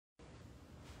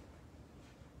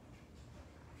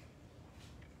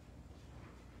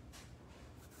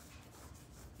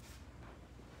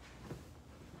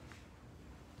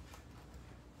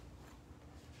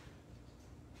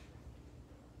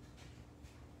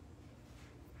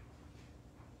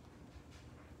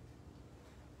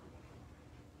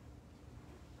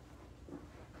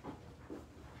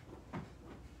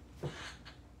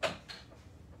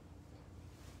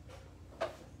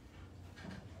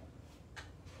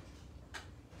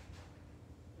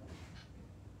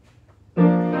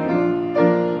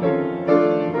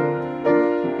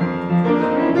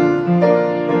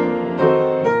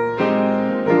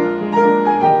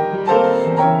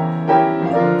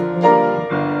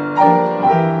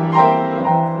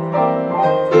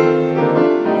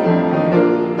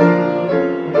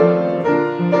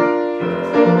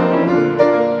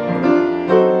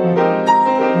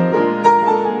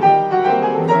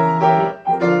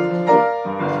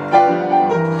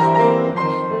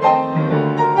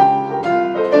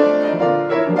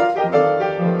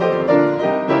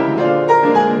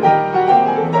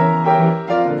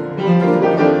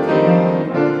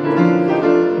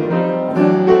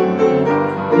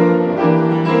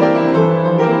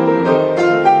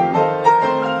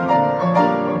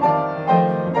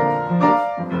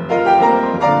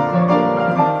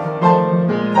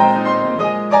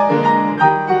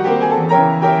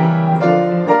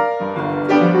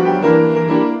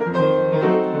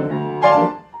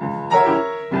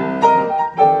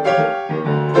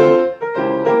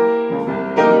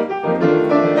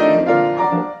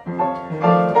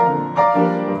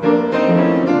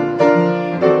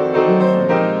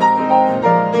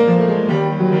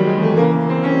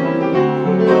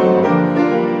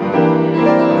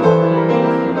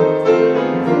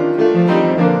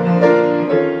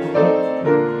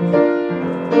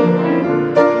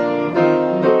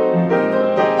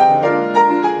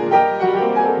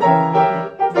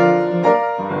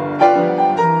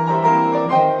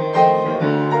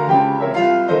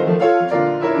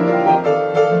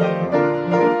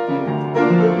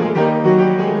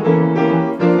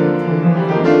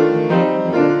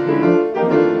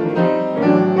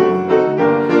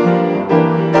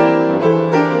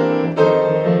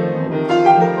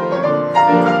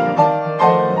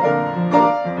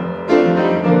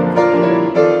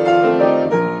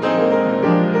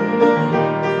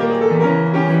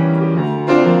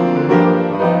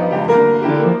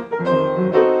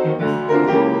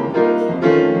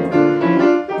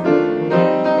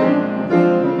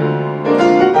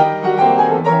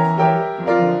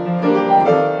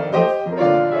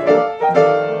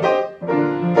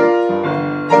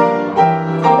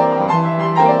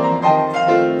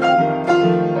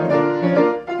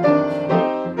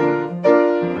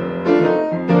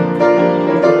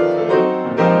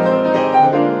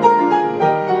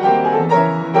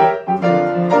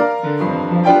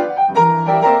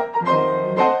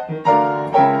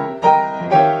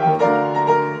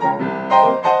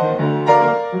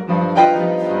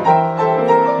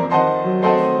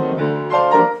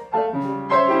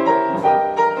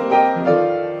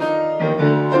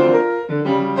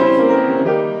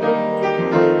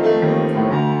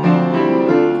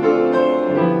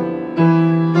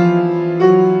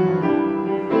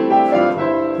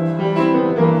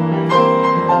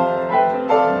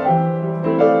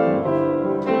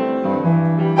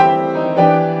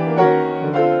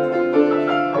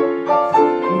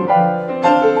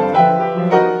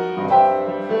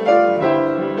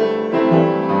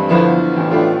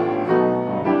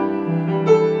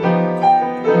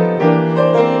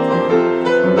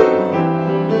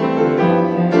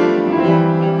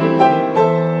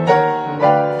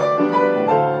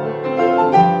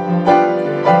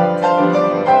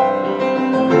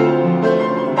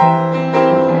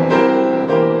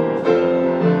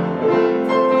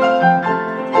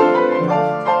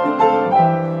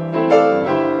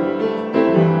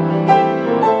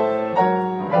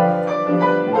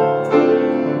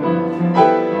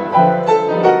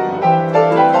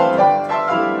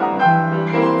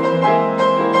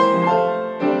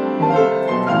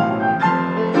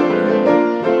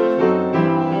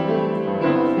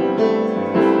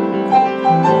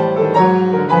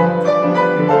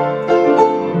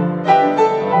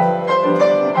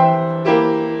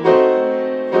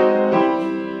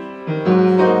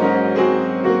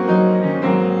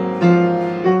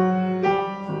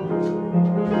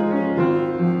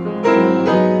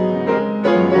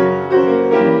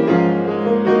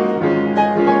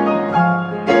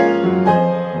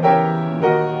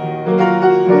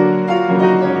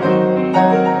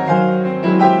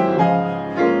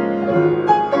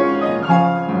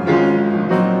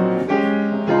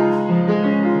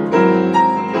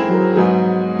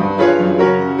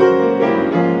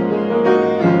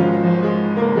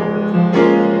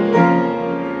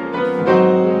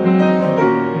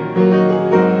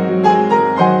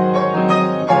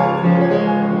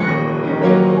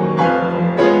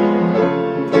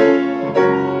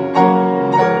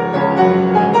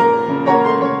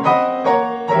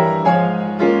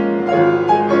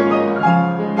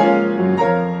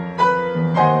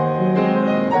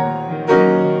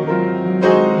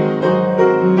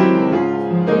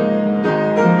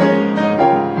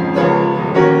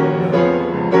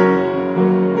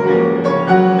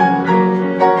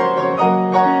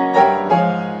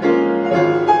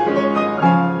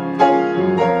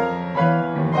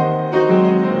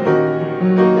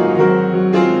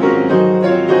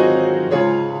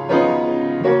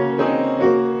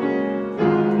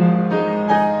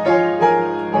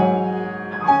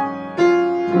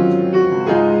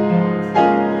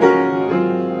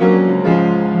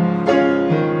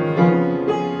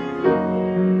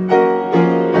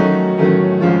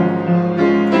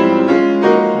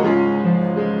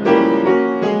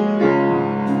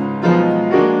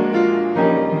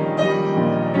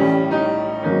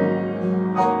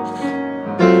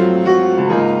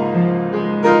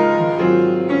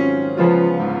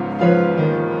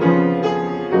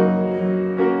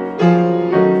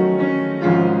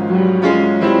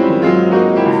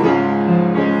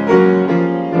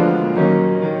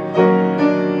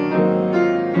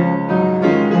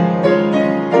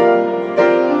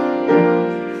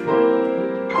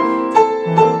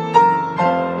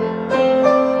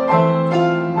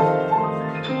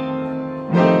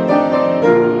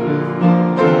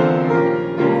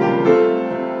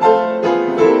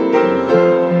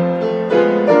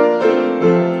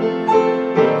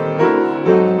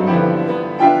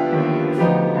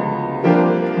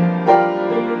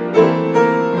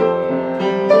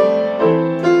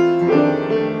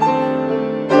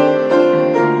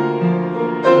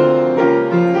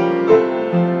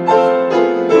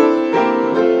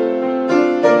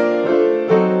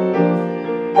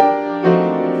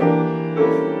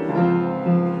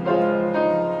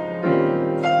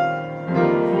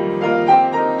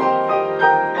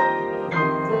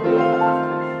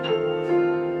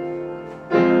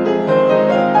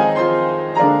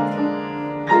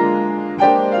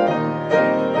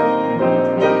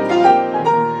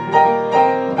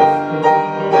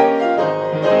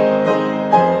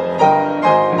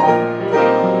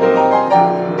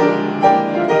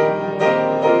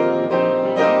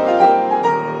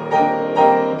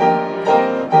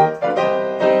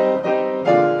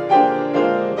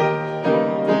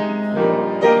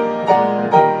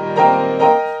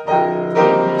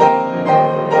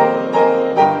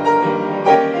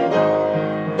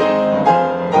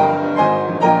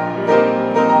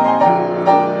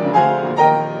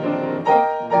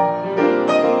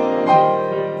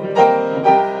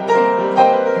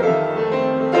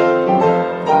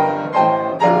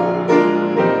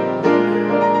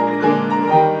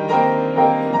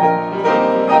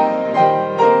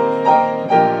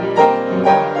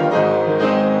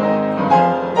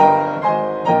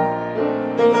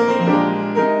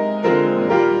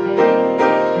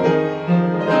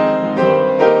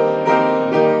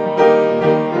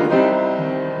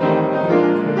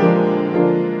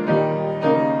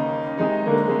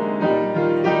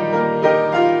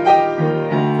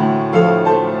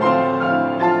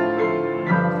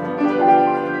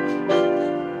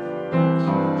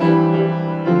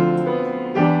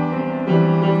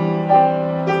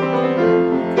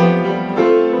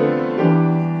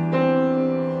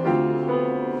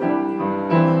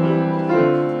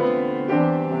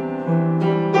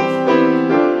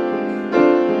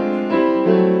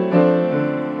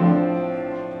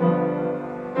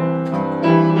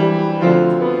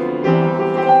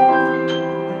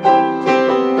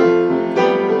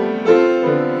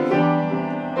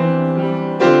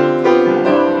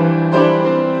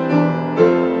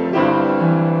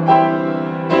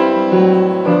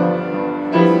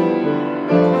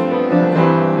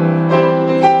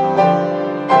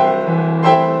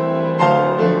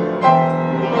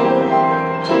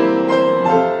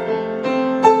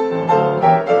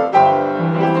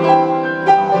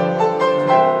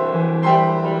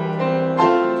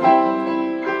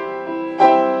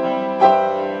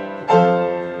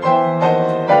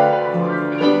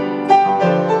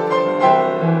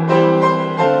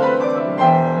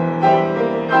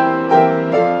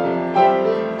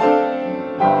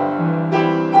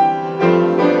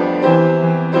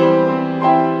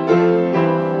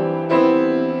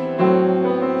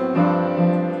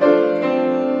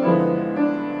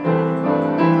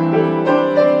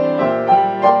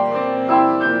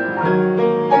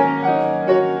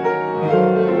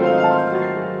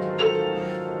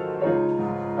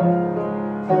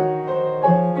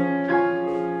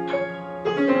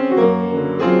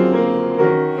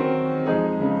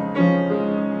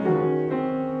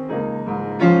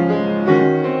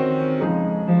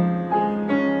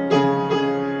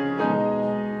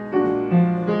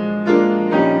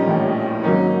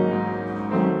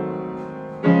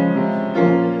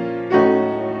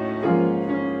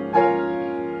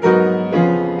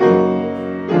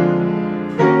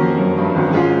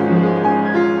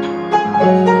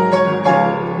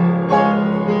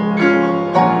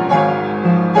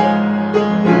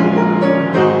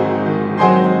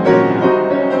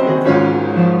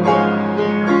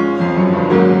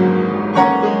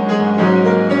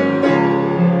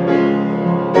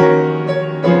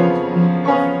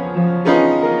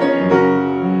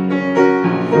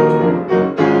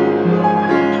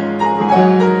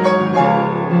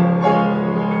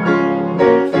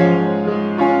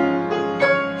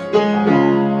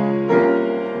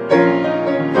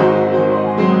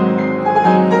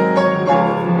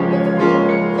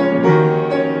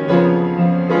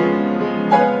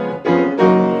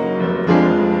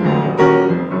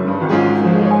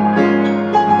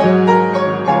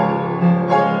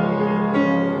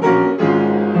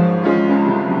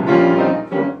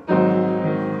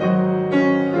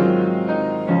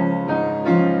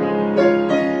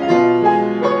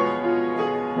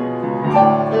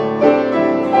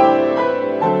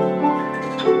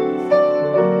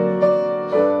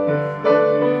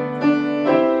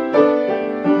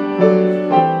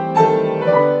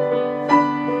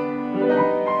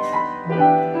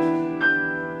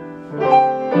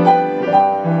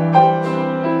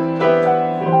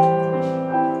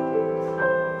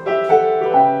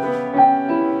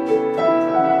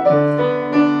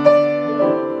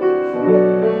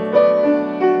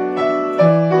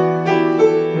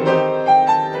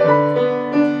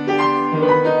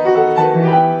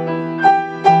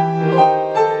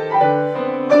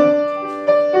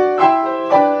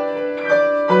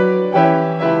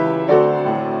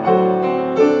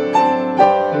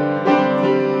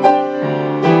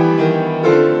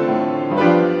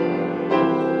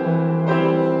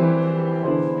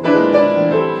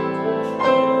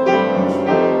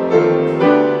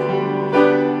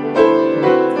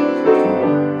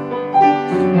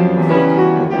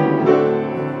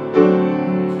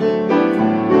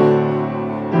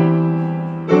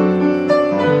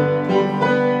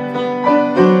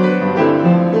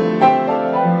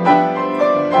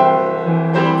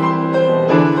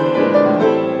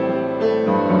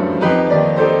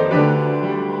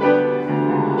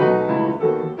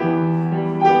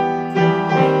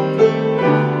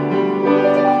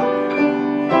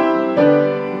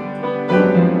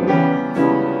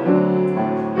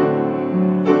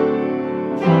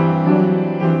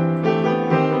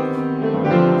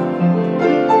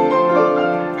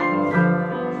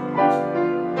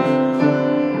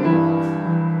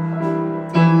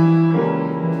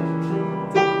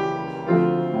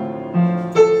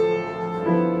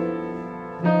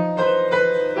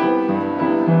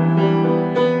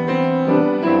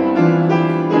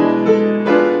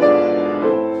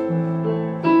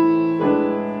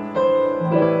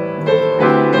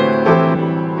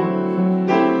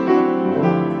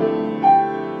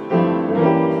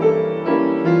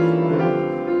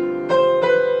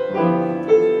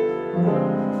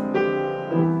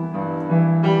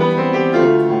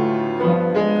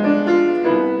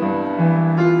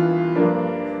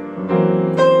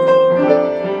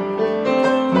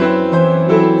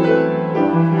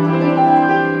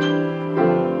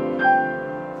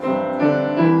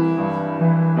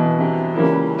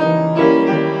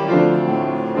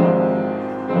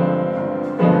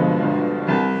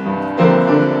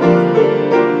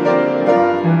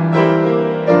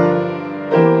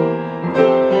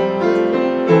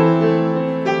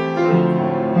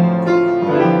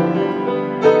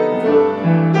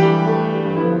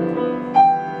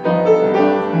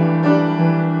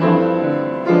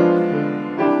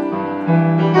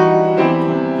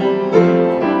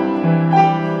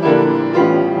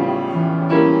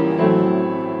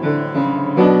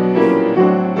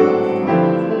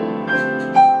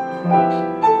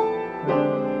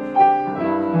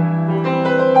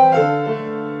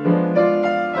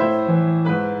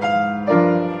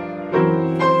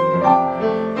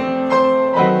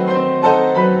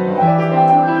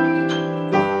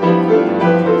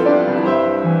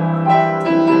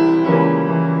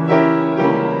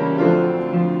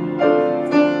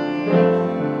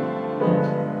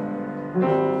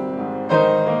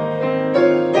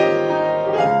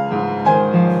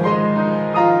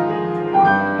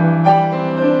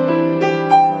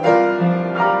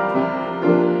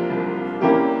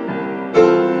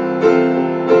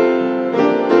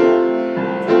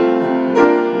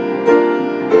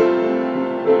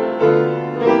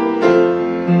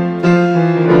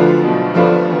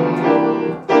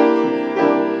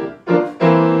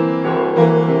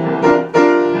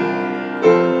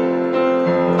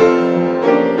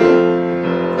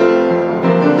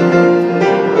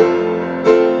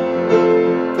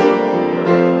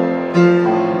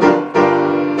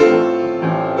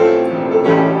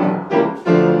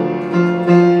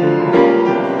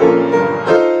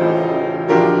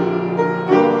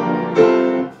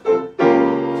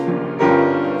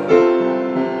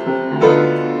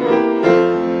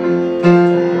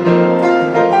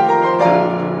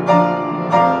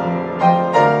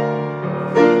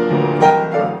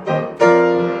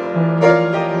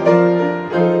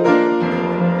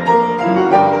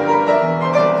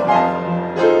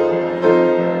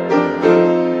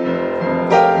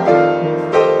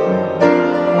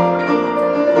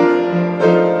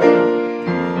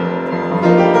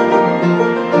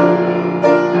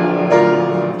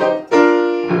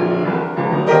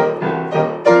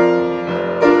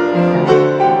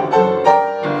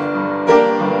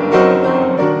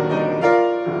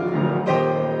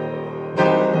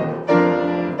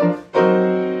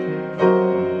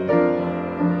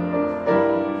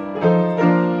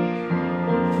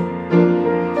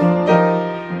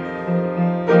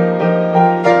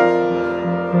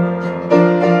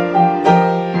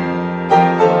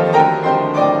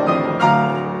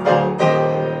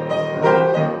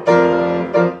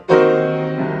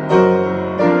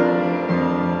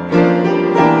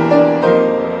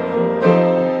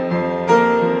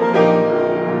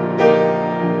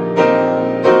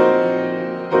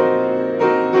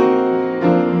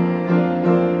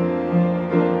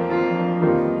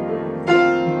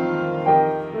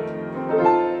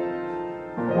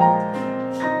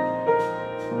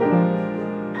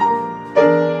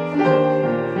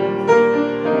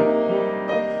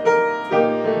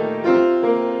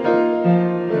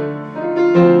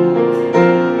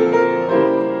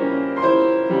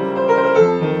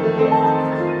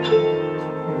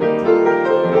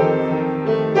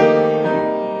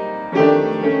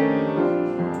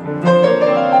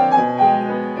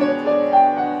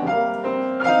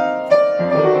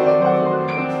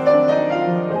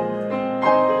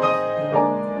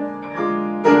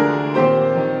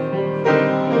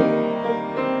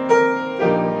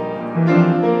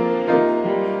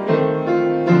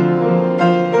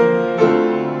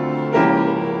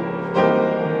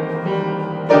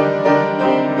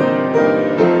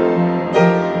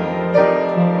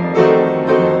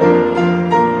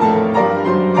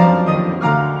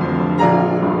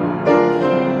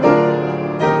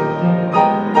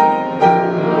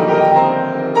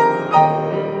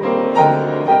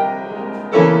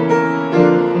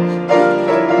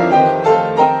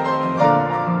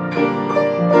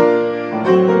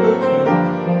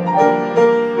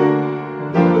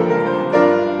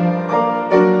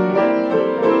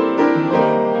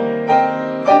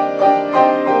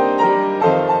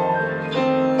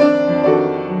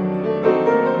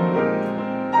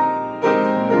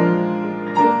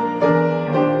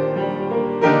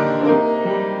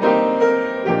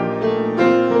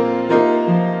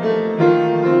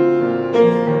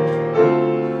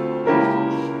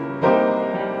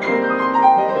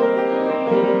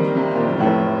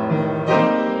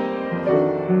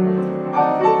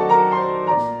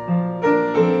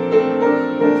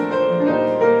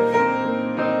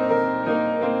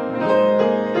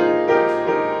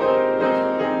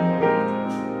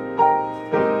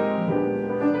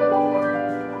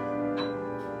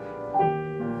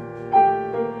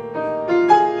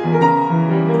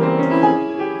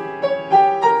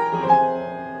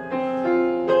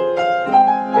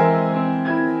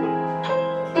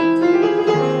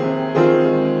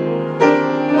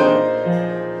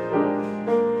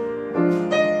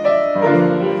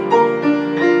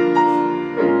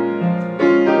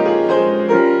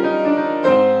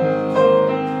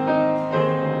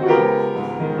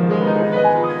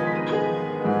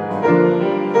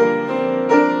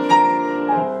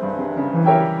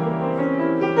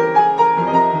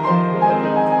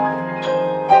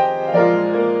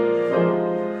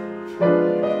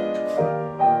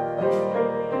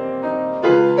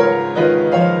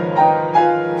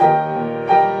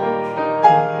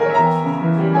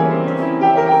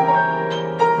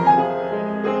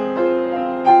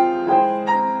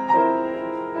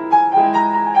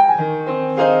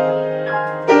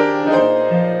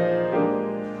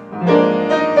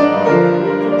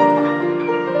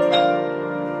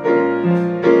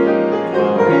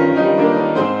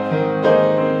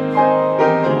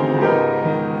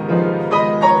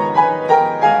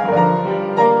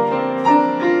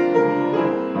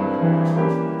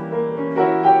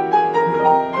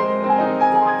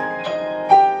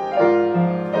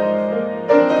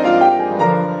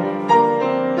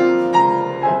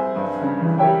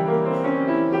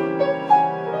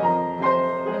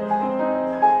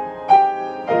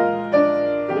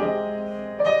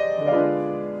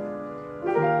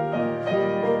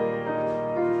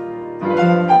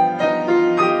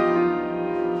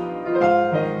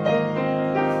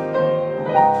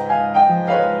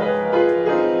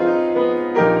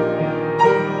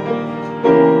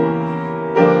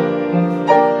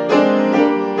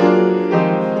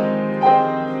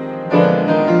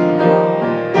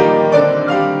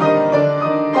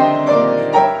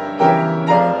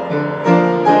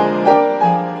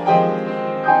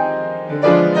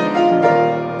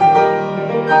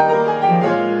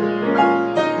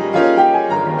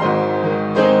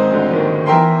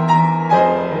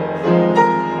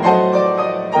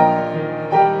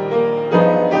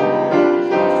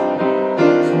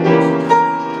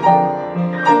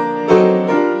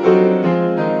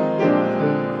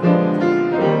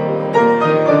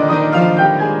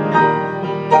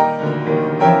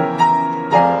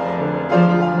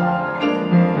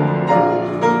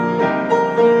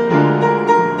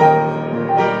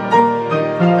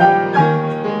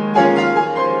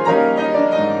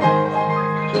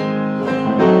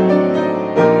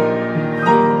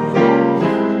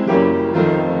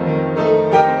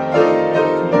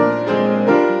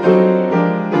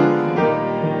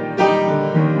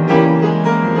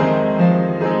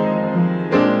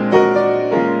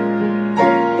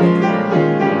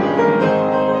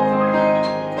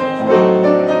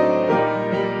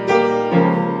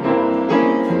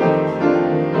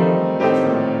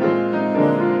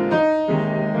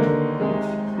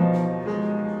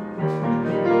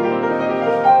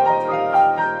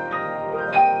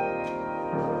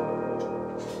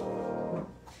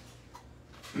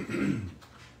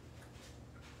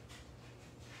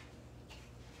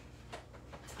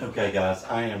Okay guys,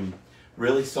 I am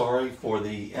really sorry for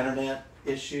the internet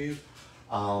issue.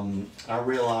 I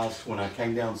realized when I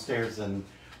came downstairs and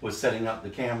was setting up the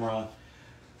camera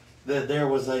that there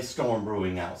was a storm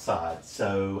brewing outside.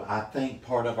 So I think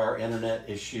part of our internet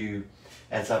issue,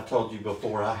 as I've told you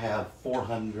before, I have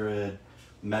 400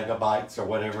 megabytes or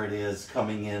whatever it is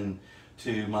coming in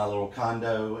to my little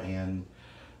condo, and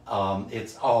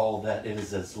it's all that it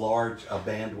is as large a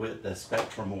bandwidth as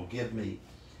Spectrum will give me.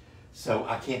 So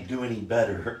I can't do any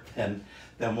better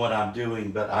than what I'm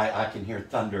doing, but I can hear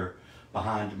thunder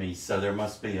behind me, so there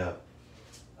must be a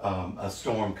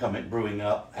storm brewing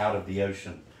up out of the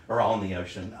ocean, or on the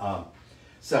ocean.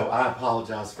 So I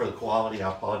apologize for the quality,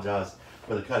 I apologize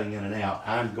for the cutting in and out.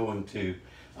 I'm going to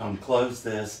close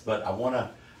this, but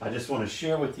I just want to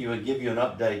share with you and give you an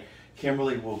update.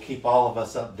 Kimberly will keep all of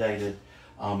us updated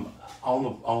on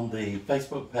the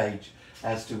Facebook page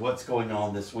as to what's going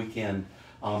on this weekend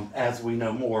as we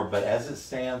know more. But as it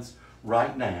stands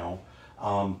right now,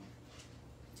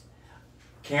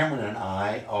 Cameron and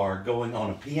I are going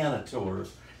on a piano tour.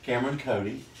 Cameron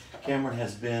Cody. Cameron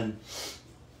has been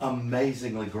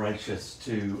amazingly gracious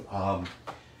to,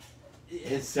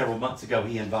 several months ago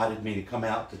he invited me to come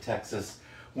out to Texas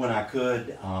when I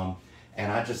could,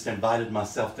 and I just invited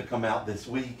myself to come out this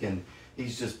week, and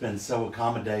he's just been so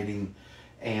accommodating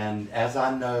And as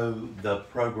I know the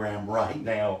program right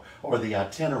now, or the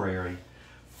itinerary,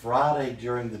 Friday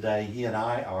during the day, he and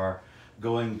I are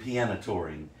going piano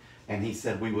touring. And he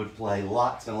said we would play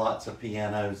lots and lots of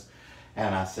pianos.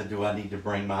 And I said, do I need to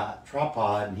bring my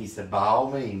tripod? And he said, by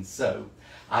all means. So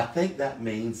I think that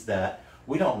means that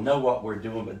we don't know what we're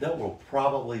doing, but there will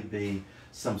probably be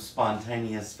some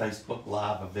spontaneous Facebook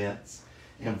Live events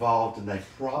involved, and they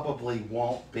probably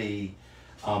won't be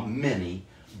many,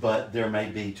 but there may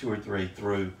be 2 or 3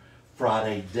 through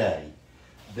Friday day.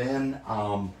 Then,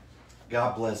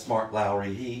 God bless Mark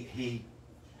Lowry. He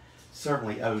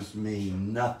certainly owes me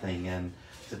nothing, and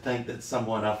to think that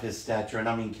someone of his stature, and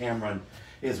I mean Cameron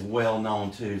is well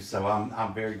known too, so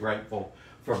I'm very grateful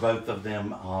for both of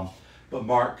them. But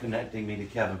Mark connecting me to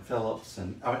Kevin Phillips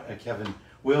and Kevin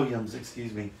Williams,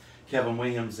 excuse me, Kevin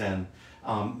Williams, and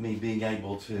me being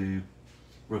able to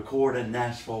record in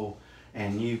Nashville,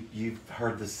 and you've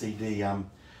heard the CD. I'm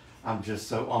just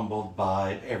so humbled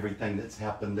by everything that's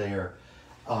happened there.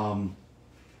 But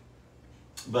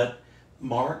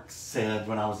Mark said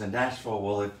when I was in Nashville,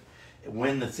 well,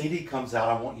 when the CD comes out,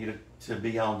 I want you to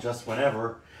be on Just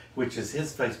Whenever, which is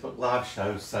his Facebook Live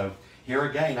show. So here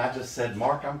again, I just said,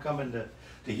 Mark, I'm coming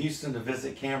to Houston to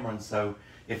visit Cameron, so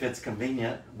if it's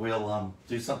convenient, we'll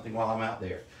do something while I'm out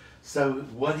there. So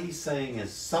what he's saying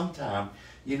is sometime,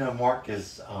 you know, Mark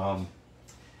is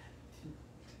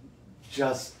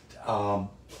just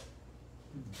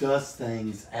does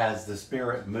things as the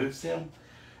Spirit moves him.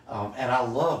 And I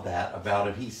love that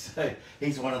about him.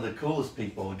 He's one of the coolest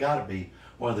people, got to be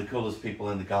one of the coolest people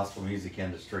in the gospel music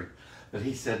industry. But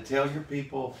he said, tell your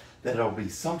people that it'll be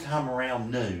sometime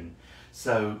around noon.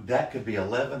 So that could be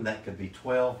 11, that could be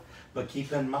 12, but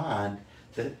keep in mind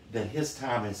that his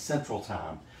time is Central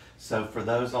Time. So for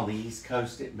those on the East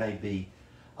Coast, it may be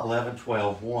 11,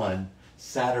 12, 1,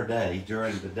 Saturday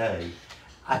during the day.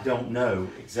 I don't know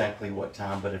exactly what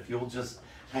time, but if you'll just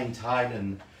hang tight,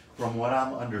 and from what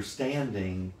I'm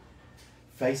understanding,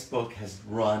 Facebook has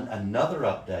run another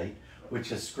update which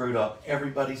has screwed up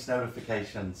everybody's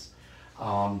notifications.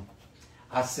 I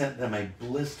sent them a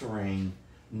blistering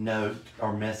note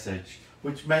or message,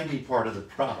 which may be part of the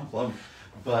problem,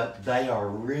 but they are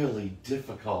really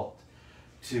difficult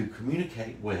to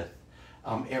communicate with.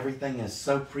 Everything is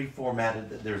so pre-formatted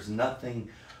that there's nothing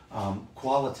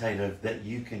qualitative that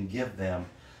you can give them.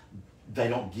 They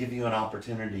don't give you an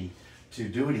opportunity to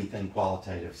do anything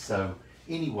qualitative. So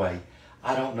anyway,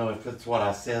 I don't know if it's what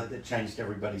I said that changed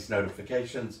everybody's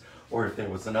notifications or if there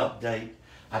was an update.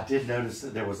 I did notice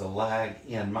that there was a lag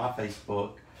in my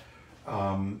Facebook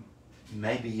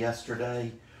maybe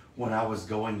yesterday when I was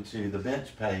going to the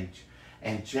bench page,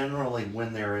 and generally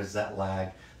when there is that lag,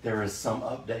 there is some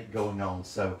update going on.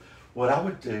 So what I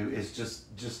would do is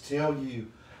just tell you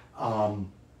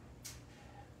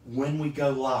when we go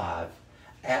live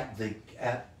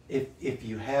if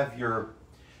you have your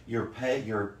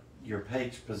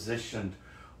page positioned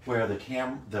where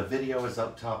the video is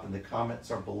up top and the comments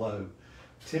are below,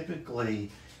 typically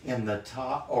in the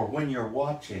top, or when you're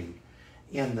watching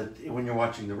the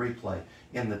replay,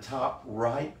 in the top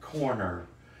right corner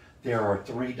there are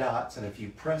 3 dots, and if you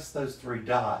press those 3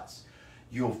 dots,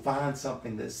 you'll find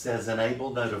something that says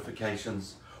enable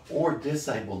notifications or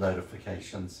disable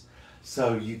notifications.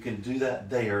 So you can do that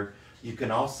there. You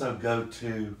can also go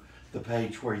to the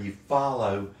page where you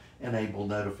follow enable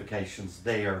notifications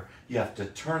there. You have to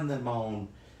turn them on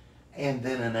and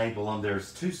then enable them.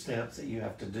 There's 2 steps that you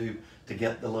have to do to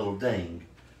get the little ding.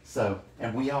 So,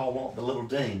 and we all want the little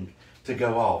ding to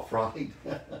go off, right?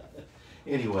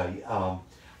 Anyway,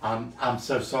 I'm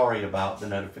so sorry about the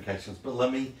notifications, but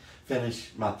let me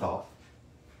finish my thought.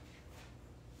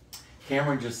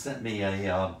 Cameron just sent me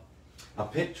a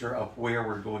picture of where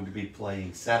we're going to be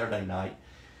playing Saturday night,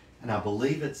 and I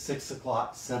believe it's 6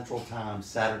 o'clock Central Time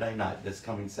Saturday night, this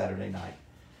coming Saturday night.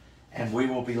 And we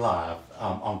will be live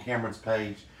on Cameron's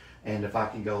page, and if I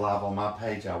can go live on my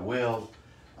page, I will.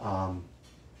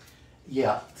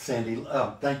 Yeah, Sandy,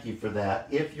 thank you for that.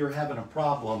 If you're having a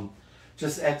problem,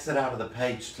 just exit out of the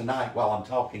page tonight while I'm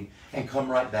talking and come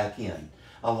right back in.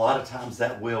 A lot of times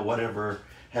that will, whatever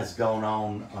has gone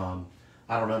on,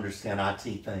 I don't understand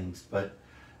IT things, but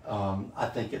I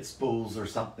think it spools or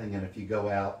something, and if you go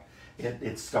out,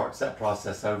 it starts that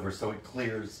process over, so it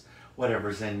clears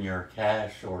whatever's in your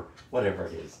cache or whatever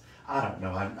it is. I don't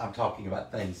know. I'm talking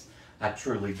about things I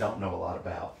truly don't know a lot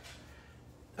about.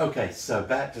 Okay, so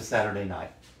back to Saturday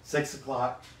night. 6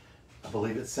 o'clock, I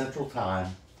believe it's Central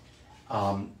Time.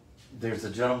 There's a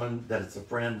gentleman that is a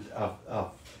friend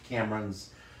of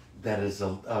Cameron's that is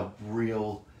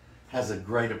has a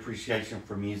great appreciation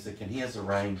for music, and he has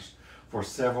arranged for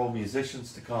several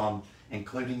musicians to come,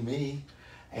 including me,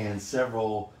 and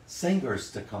several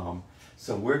singers to come.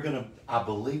 So I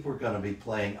believe we're gonna be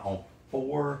playing on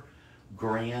 4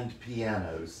 grand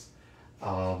pianos.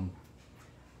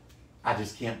 I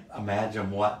just can't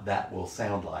imagine what that will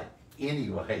sound like.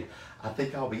 Anyway, I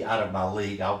think I'll be out of my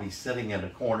league. I'll be sitting in a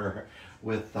corner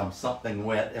with something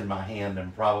wet in my hand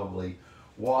and probably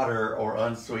water or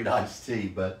unsweet iced tea.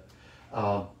 But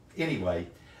anyway,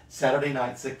 Saturday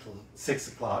night, 6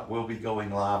 o'clock, we'll be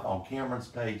going live on Cameron's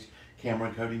page,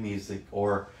 Cameron Cody Music,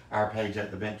 or our page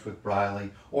at The Bench with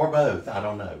Briley, or both, I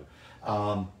don't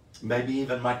know. Maybe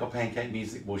even Michael Pancake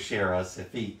Music will share us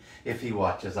if he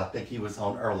watches. I think he was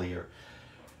on earlier.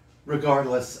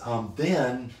 Regardless,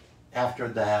 then after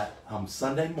that,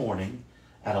 Sunday morning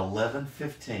at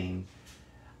 11:15,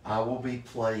 I will be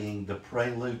playing the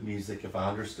Prelude music, if I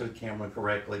understood Cameron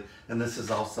correctly, and this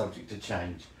is all subject to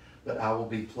change, but I will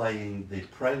be playing the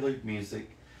Prelude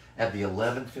music at the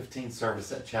 11:15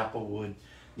 service at Chapelwood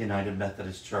United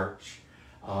Methodist Church,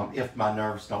 if my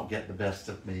nerves don't get the best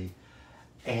of me.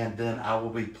 And then I will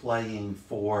be playing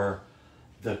for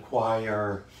the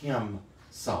choir hymn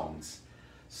songs.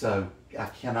 So I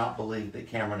cannot believe that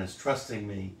Cameron is trusting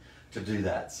me to do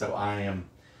that. So I am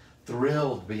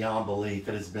thrilled beyond belief.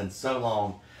 It has been so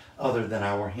long, other than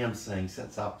our hymn sing,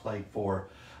 since I've played for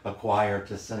a choir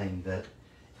to sing, that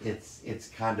it's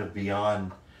kind of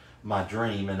beyond my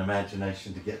dream and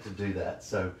imagination to get to do that.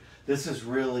 So this is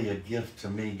really a gift to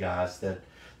me, guys, that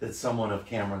someone of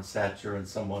Cameron's stature and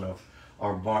someone of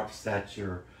or Mark's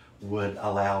stature would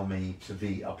allow me to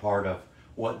be a part of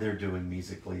what they're doing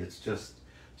musically. It's just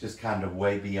kind of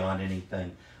way beyond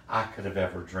anything I could have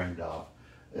ever dreamed of.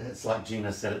 It's like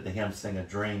Gina said at the hymn sing, a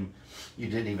dream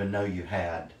you didn't even know you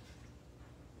had.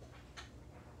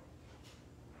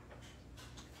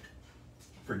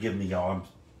 Forgive me, y'all.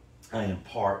 I am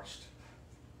parched.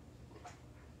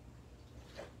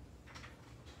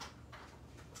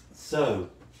 So,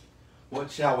 what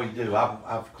shall we do?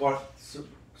 I've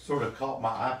sort of caught my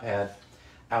iPad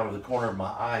out of the corner of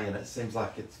my eye, and it seems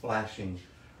like it's flashing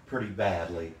pretty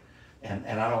badly. And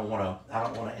I don't want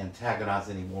to antagonize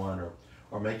anyone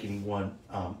or make anyone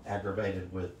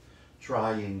aggravated with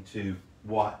trying to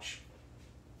watch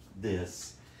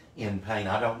this in pain.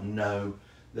 I don't know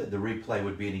that the replay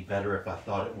would be any better. If I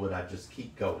thought it would, I'd just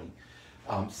keep going.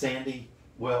 Sandy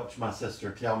Welch, my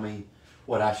sister, tell me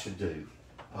what I should do.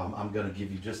 I'm going to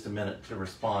give you just a minute to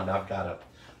respond. I've got a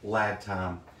lag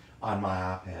time on my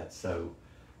iPad, so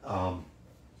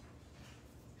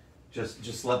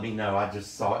just let me know. I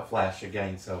just saw it flash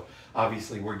again, so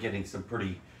obviously we're getting some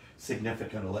pretty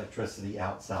significant electricity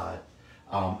outside.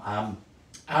 I'm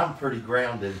pretty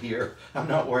grounded here. I'm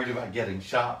not worried about getting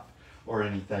shot or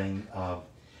anything,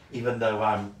 even though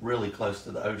I'm really close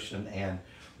to the ocean and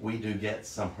we do get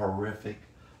some horrific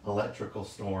electrical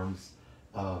storms.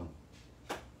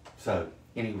 So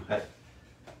anyway,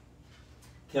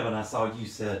 Kevin, I saw you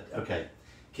said, okay,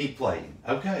 keep playing.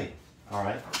 Okay, all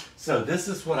right. So this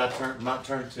is what I might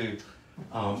turn to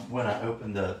when I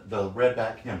open the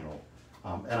Redback hymnal,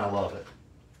 and I love it.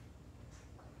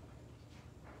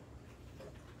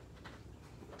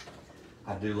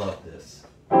 I do love this.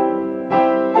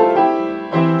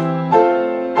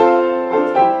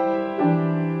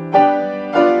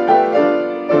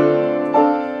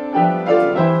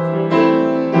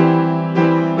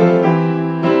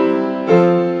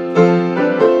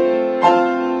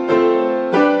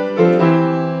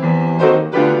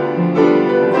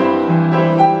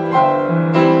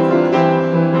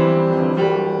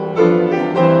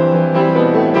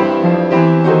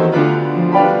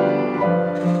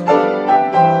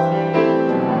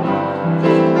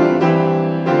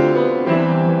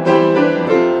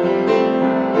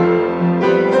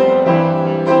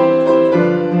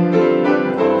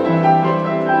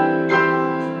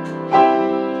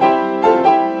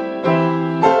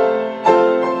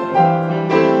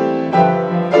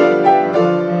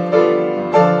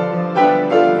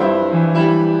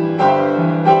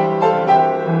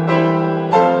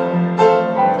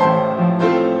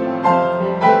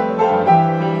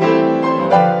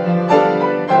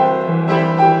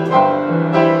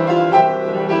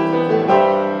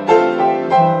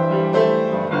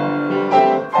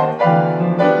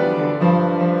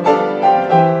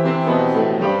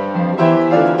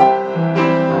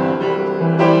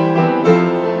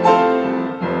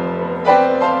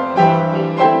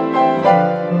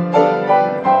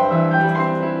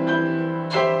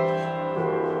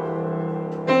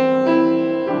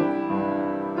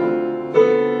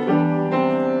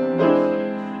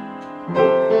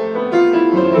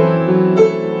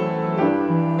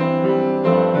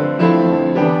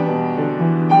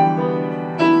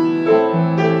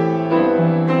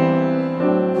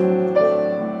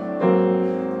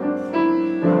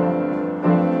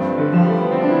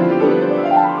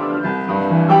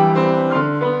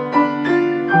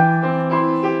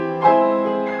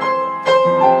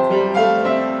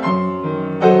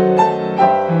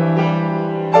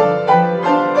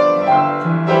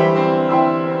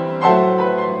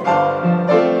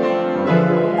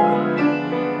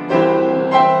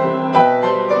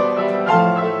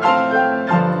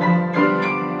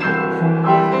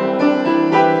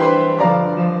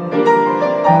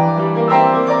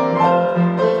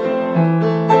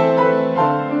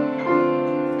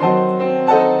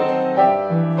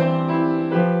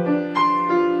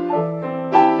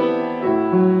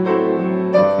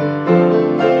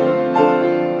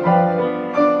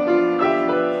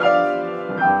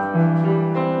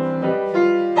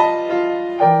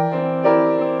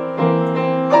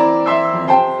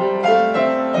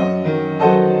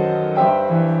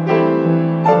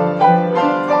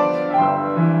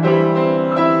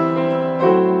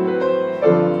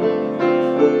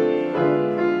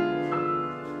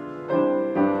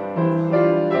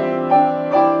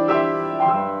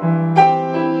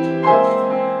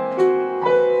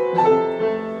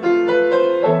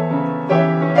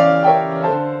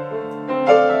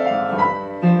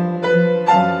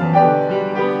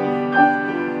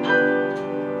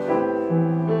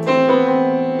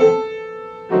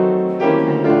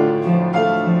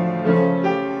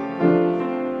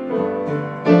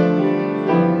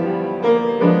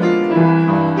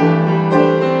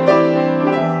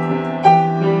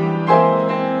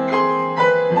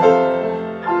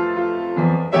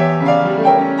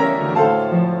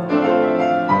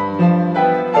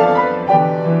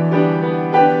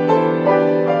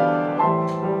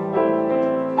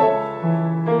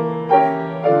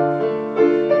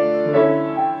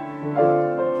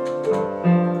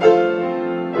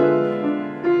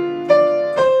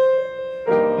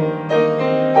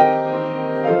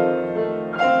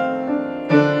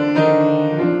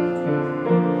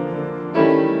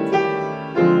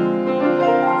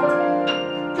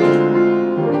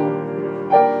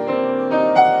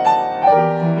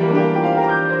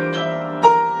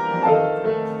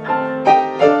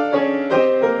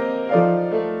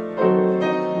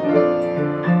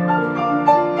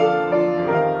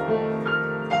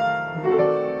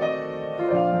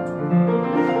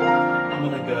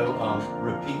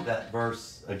 repeat that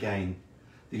verse again.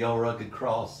 The old rugged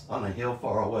cross on a hill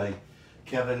far away.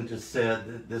 Kevin just said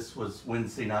that this was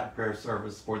Wednesday night prayer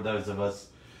service for those of us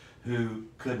who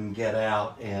couldn't get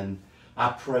out, and I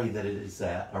pray that it is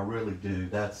that. I really do.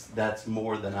 That's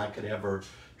more than I could ever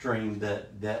dream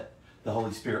that the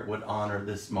Holy Spirit would honor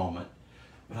this moment.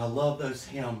 But I love those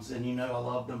hymns, and I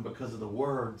love them because of the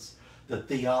words, the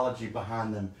theology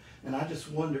behind them. And I just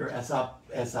wonder, as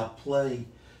I play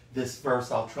this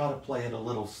verse, I'll try to play it a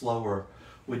little slower.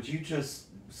 Would you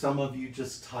some of you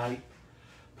just type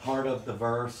part of the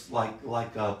verse,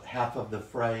 like a half of the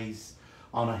phrase,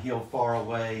 on a hill far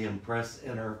away, and press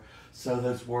enter so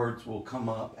those words will come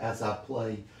up as I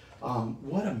play.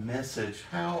 What a message.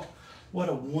 What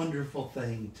a wonderful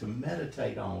thing to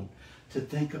meditate on, to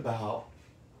think about.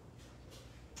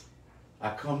 I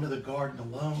come to the garden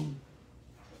alone,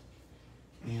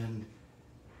 and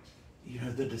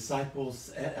the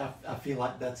disciples, I feel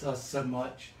like that's us so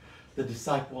much. The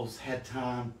disciples had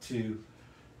time to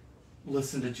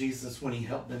listen to Jesus when he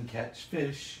helped them catch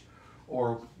fish,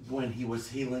 or when he was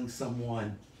healing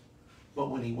someone. But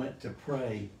when he went to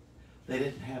pray, they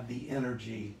didn't have the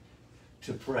energy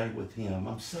to pray with him.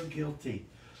 I'm so guilty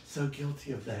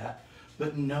of that.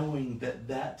 But knowing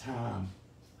that time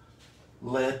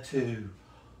led to,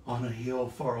 on a hill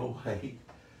far away,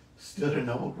 stood an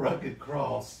old rugged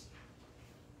cross.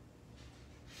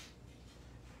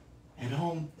 And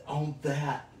on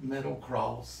that metal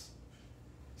cross,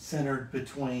 centered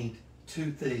between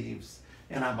two thieves,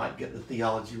 and I might get the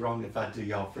theology wrong. If I do,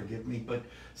 y'all forgive me, but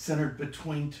centered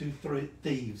between two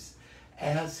thieves,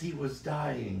 as he was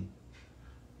dying,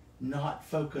 not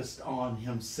focused on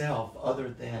himself other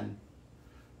than,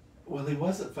 he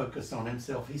wasn't focused on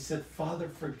himself. He said, Father,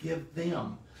 forgive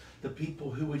them, the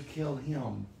people who would kill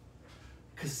him,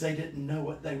 because they didn't know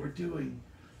what they were doing.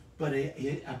 But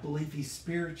I believe he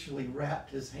spiritually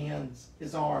wrapped his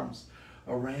arms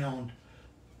around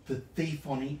the thief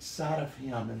on each side of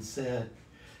him and said,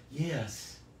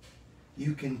 yes,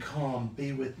 you can come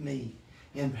be with me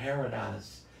in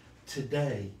paradise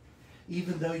today,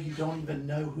 even though you don't even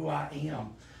know who I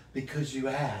am, because you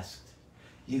asked,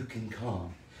 you can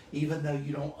come. Even though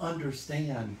you don't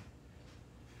understand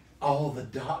all the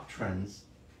doctrines,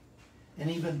 and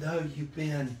even though you've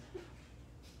been,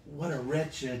 what a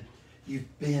wretched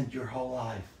you've been your whole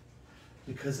life,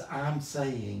 because I'm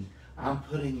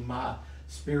putting my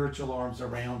spiritual arms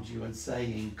around you and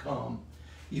saying, come,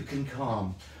 you can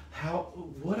come.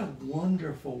 What a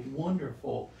wonderful,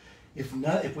 wonderful,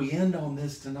 if we end on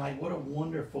this tonight, what a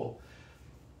wonderful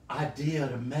idea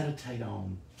to meditate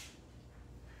on.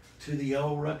 To the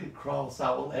old rugged cross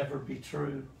I will ever be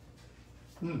true.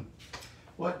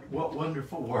 What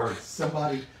wonderful words.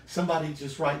 Somebody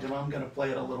just write them. I'm going to play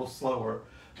it a little slower.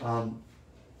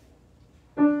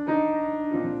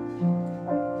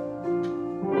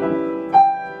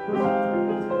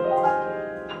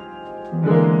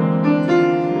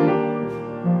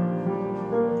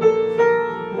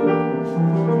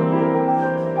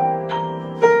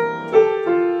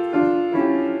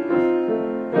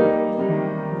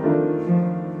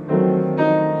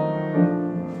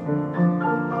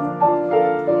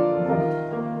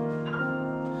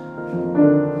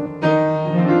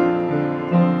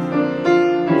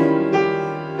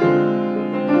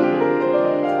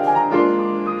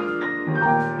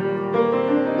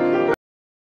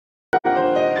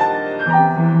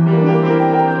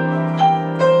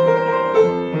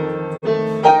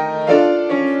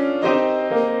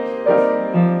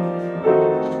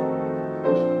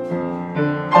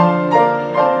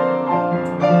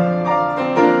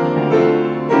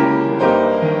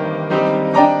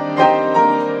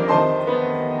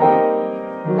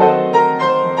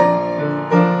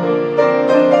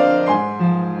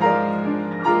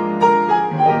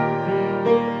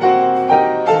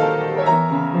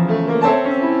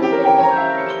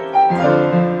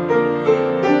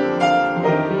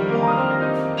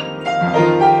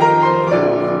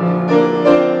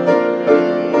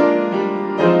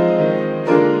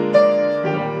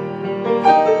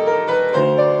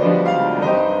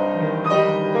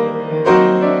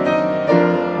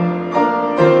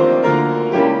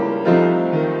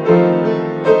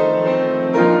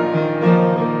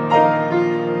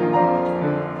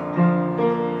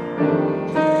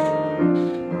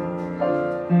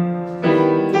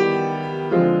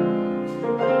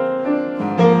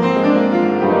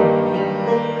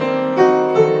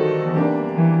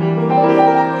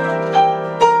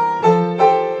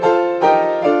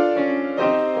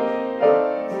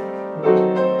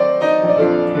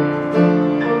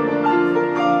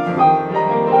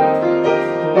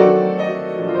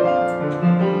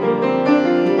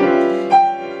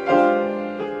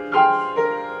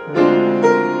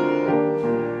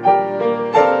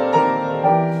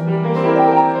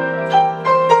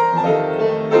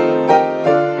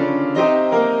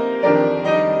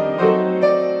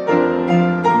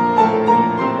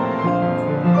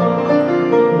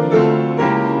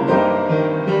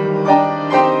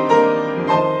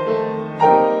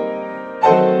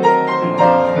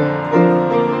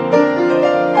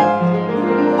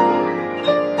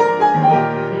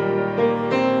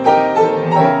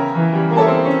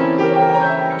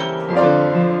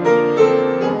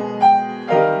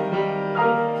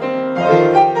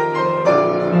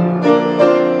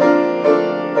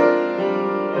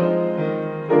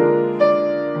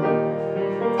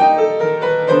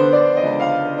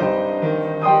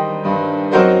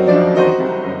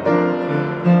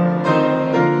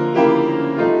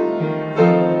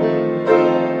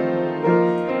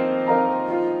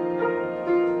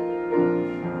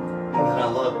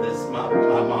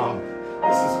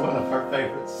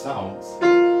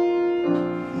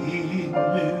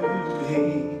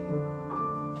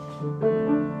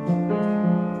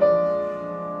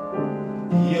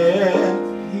 Yet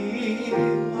he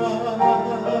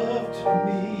loved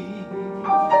me.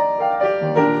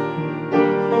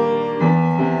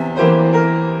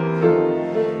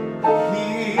 He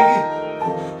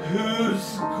whose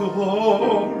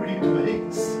glory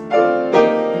makes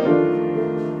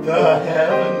the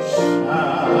heavens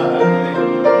shine,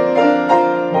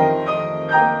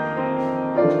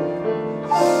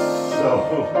 so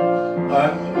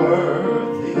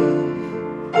unworthy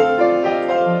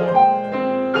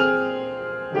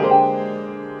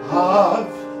of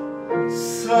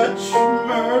such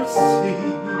mercy.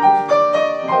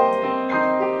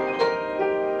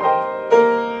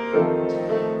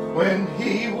 When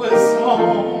he was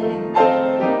on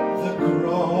the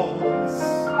cross,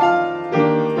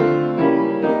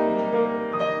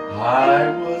 I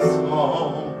was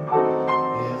on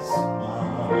his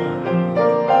mind.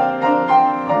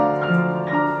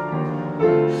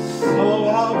 So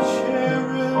I'll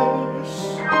cherish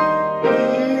the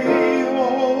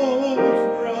old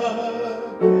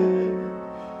rugged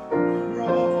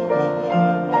cross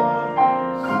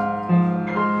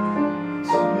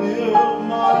till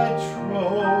my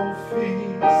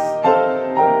trophies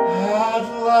at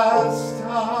last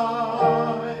I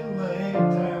lay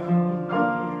down.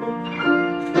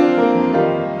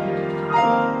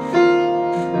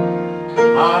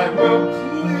 I will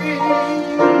cling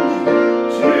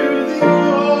to the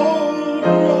old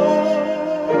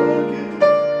rugged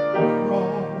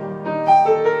cross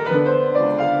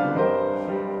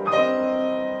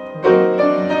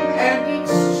and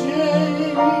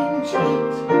exchange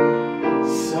it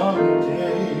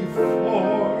someday for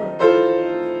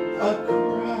a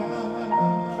crown.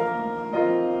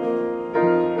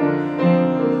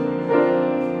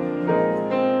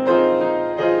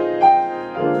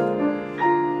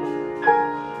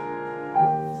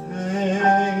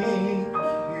 Thank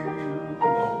you,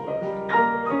 Lord,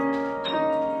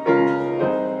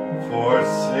 for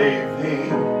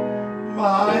saving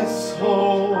my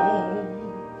soul.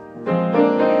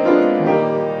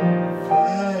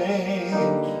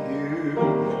 Thank you,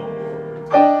 Lord,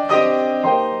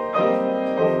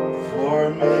 for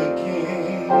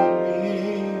making me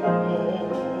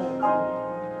whole.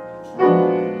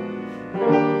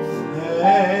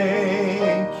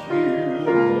 Thank you,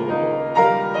 Lord,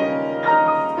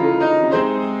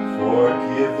 for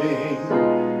giving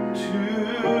to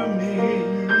me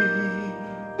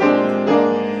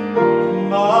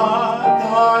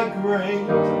thy great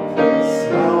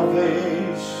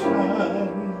salvation,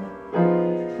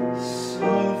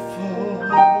 so full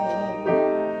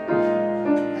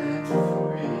and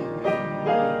free.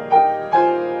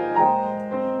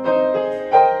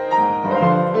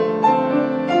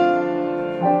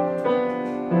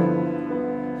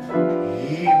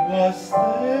 He was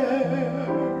there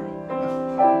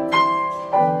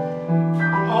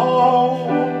all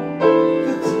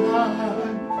the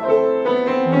time.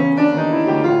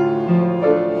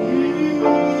 He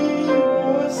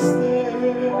was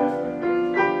there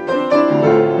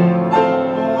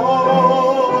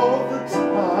all the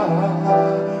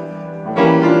time,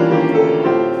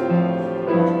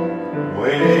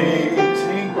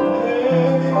 waiting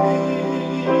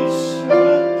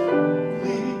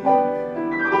patiently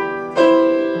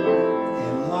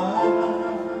in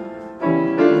line.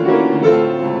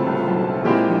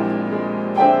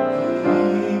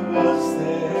 He was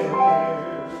there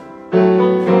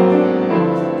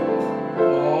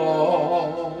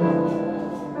all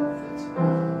the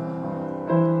time.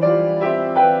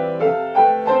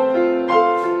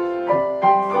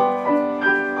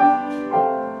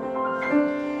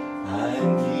 I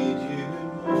need you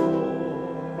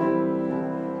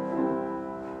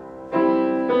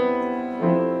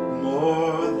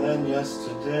more than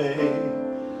yesterday.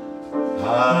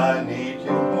 I need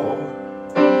you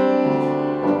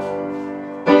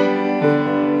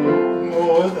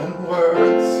more than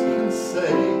words can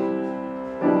say.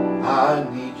 I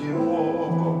need you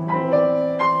more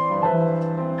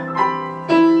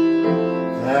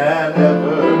than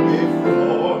ever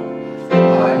before. I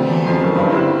need you,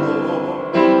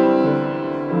 Lord.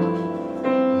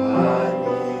 I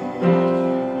need you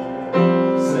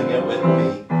more. Sing it with me.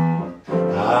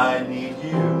 I need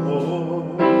you more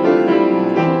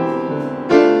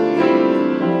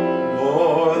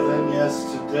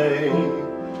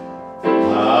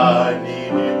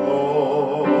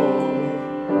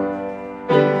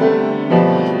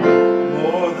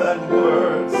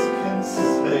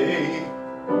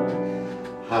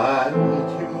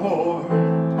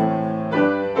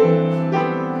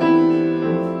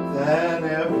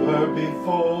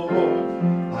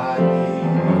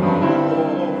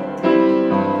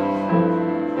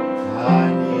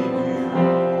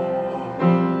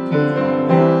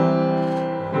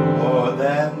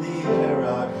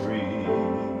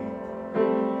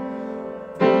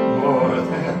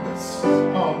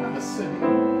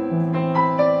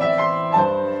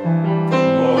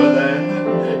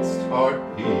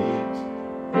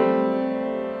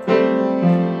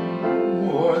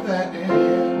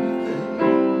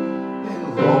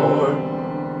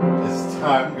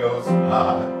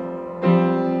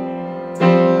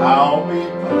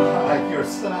at your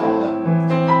side.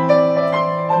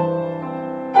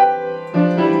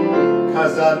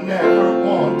 'Cause I never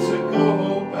want to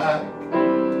go back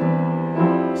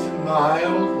to my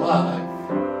old life.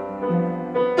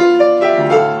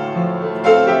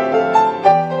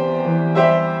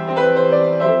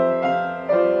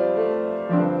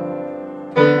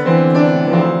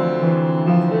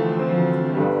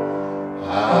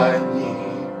 I need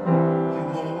you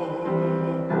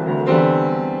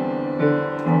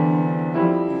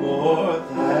more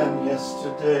than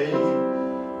yesterday.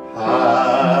 I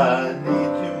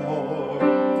need you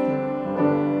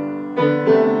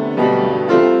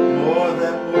more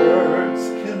than words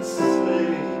can say.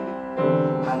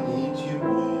 I need you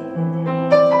more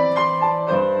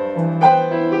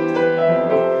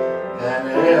than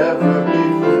ever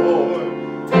before.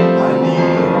 I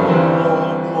need you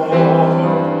more.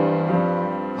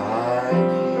 I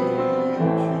need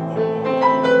you more.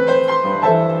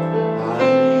 I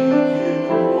need you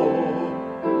more.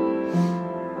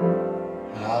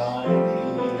 I need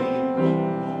you more.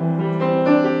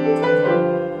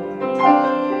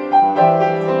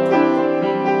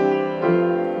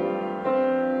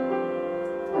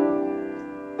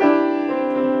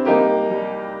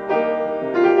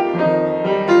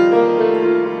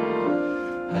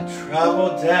 I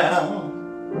traveled down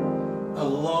a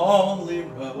lonely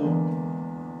road,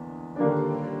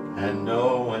 and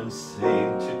no one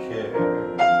seemed to care.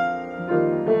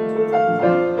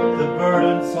 The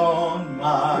burdens on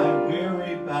my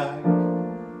weary back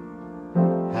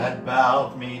had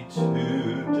bowed me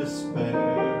to despair.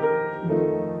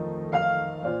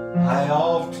 I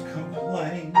oft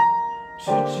complained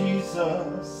to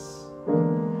Jesus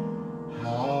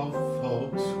how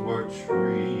folks were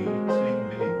treating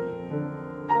me.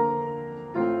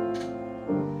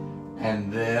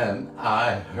 And then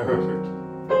I heard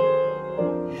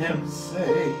him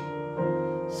say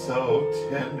so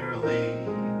tenderly,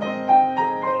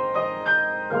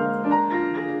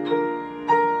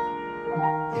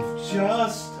 if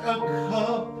just a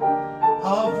cup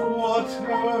of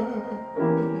water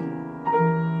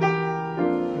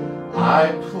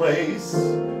I place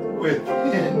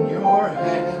within your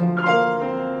hand,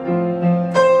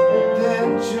 then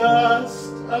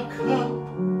just a cup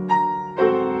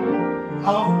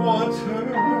of water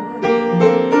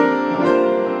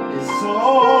is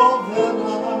all that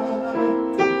I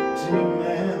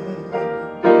demand.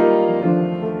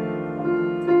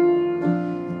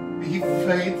 Be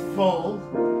faithful,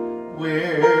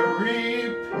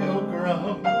 weary pilgrim.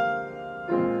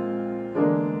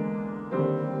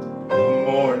 The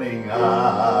morning I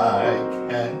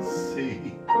can see.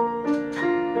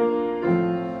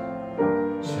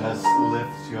 Just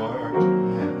lift your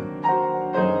hand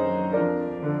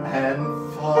and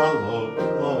follow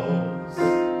close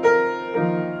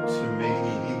to me.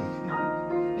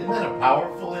 Isn't that a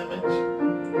powerful image?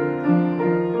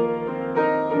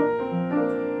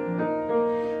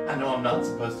 I know I'm not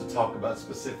supposed to talk about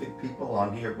specific people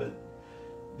on here, but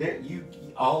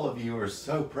all of you are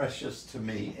so precious to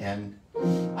me. And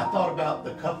I thought about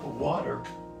the cup of water,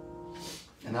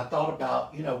 and I thought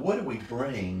about, what do we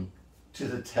bring to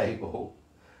the table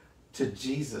to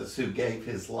Jesus who gave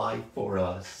his life for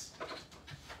us?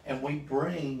 And we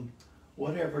bring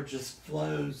whatever just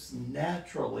flows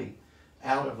naturally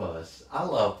out of us. I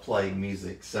love playing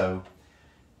music, so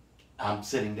I'm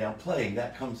sitting down playing.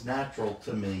 That comes natural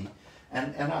to me.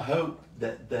 And I hope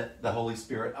that the Holy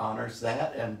Spirit honors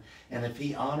that. And if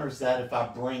he honors that, if I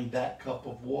bring that cup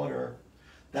of water,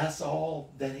 that's all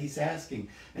that he's asking.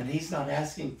 And he's not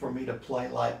asking for me to play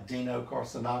like Dino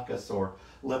Karsanakis or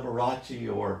Liberace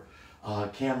or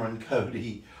Cameron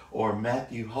Cody or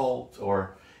Matthew Holt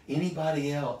or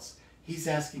anybody else. He's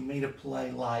asking me to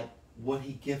play like what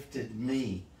he gifted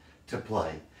me to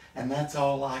play. And that's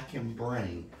all I can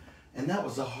bring. And that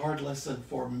was a hard lesson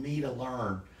for me to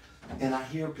learn. And I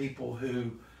hear people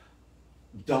who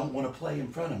don't want to play in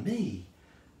front of me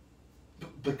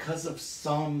because of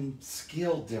some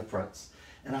skill difference.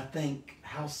 And I think,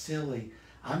 how silly.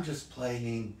 I'm just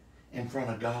playing in front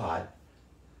of God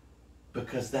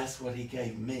because that's what he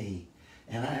gave me.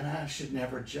 And I should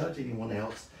never judge anyone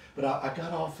else. But I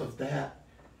got off of that,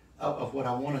 of what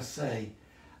I want to say.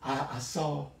 I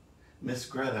saw Miss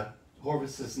Greta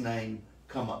Hovis's name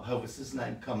come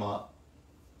up.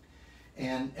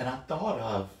 And I thought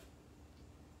of,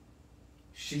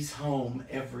 she's home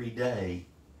every day.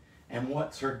 And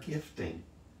what's her gifting?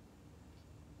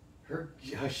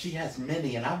 She has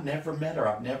many, and I've never met her.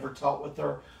 I've never talked with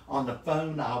her on the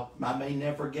phone. I may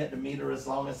never get to meet her as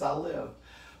long as I live.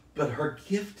 But her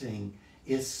gifting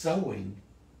is sewing.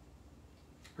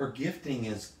 her gifting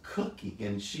is cooking,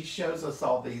 and she shows us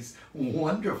all these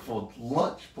wonderful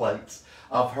lunch plates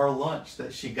of her lunch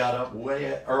that she got up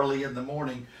way early in the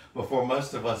morning before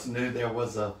most of us knew there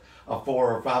was a 4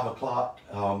 or 5 o'clock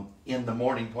in the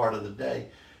morning part of the day.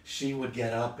 She would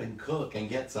get up and cook, and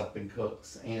gets up and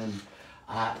cooks. And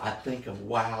I think of,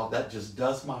 wow, that just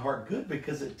does my heart good,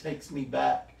 because it takes me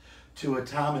back to a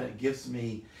time,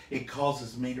 and it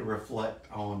causes me to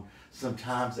reflect on some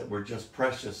times that were just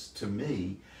precious to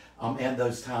me, and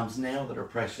those times now that are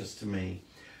precious to me.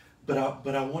 But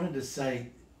I wanted to say,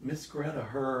 Miss Greta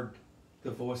heard the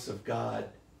voice of God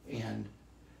and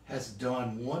has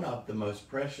done one of the most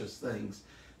precious things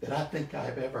that I think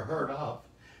I've ever heard of.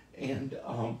 And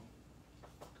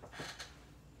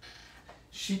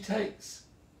she takes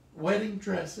wedding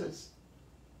dresses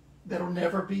that'll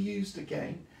never be used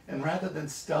again, and rather than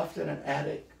stuffed in an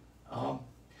attic,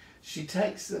 she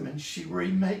takes them and she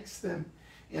remakes them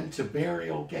into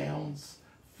burial gowns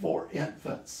for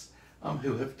infants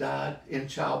who have died in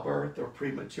childbirth or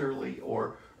prematurely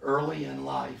or early in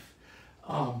life.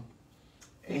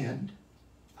 And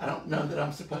I don't know that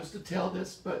I'm supposed to tell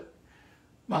this, but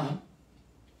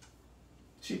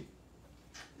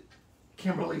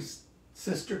Kimberly's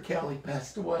sister Kelly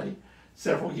passed away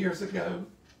several years ago.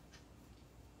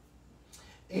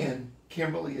 And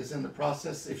Kimberly is in the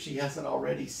process, if she hasn't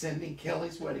already, sending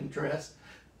Kelly's wedding dress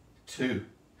to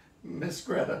Miss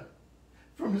Greta,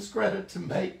 for Miss Greta to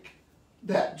make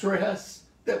that dress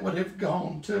that would have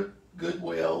gone to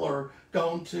Goodwill or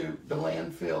gone to the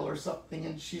landfill or something,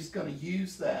 and she's going to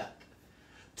use that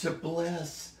to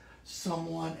bless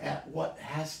someone at what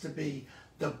has to be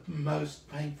the most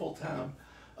painful time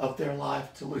of their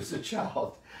life, to lose a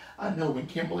child. I know when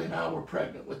Kimberly and I were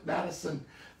pregnant with Madison,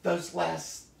 those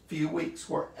last few weeks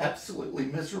were absolutely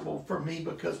miserable for me,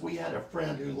 because we had a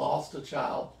friend who lost a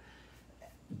child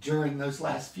during those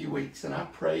last few weeks, and I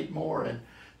prayed more and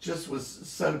just was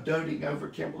so doting over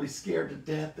Kimberly, scared to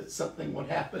death that something would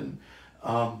happen.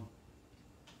 But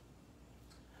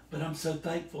I'm so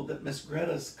thankful that Miss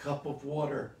Greta's cup of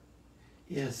water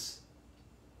is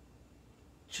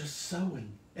just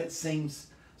sewing. It seems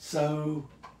so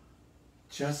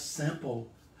just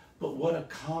simple, but what a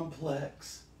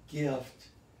complex gift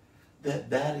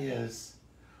that is,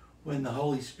 when the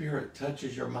Holy Spirit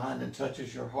touches your mind and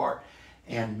touches your heart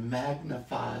and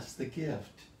magnifies the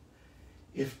gift.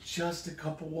 If just a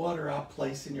cup of water I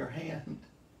place in your hand,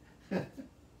 do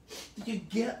you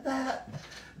get that?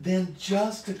 Then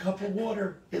just a cup of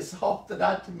water is all that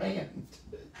I demand.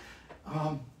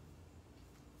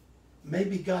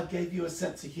 Maybe God gave you a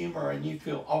sense of humor and you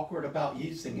feel awkward about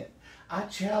using it. I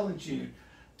challenge you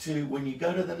to, when you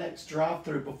go to the next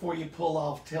drive-thru, before you pull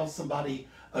off, tell somebody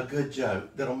a good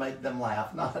joke that'll make them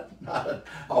laugh. Not an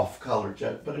off-color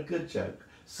joke, but a good joke.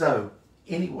 So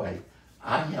anyway,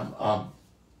 I'm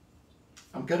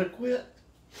gonna quit.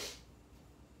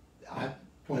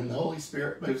 When the Holy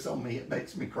Spirit moves on me, it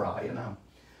makes me cry, and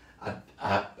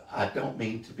I don't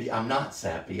mean to be. I'm not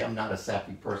sappy. I'm not a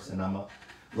sappy person. I'm a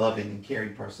loving and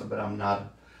caring person, but I'm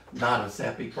not a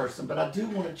sappy person. But I do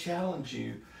want to challenge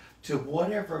you to,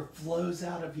 whatever flows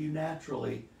out of you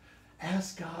naturally,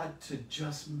 ask God to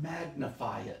just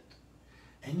magnify it.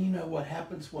 And you know what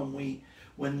happens when we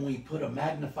put a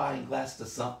magnifying glass to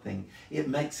something? It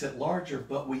makes it larger,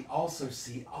 but we also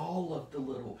see all of the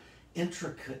little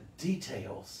intricate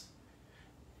details.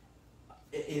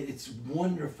 It's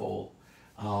wonderful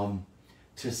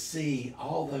to see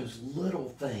all those little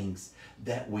things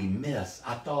that we miss.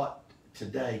 I thought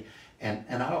today, and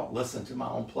I don't listen to my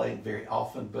own playing very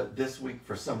often, but this week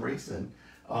for some reason,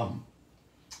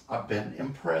 I've been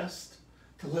impressed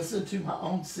to listen to my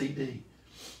own CD.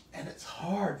 And it's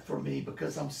hard for me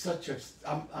because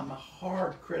I'm a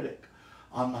hard critic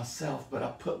on myself, but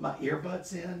I put my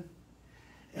earbuds in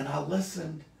and I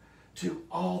listened to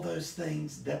all those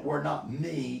things that were not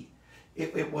me.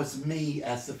 It was me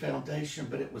as the foundation,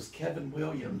 but it was Kevin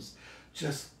Williams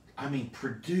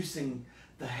producing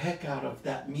the heck out of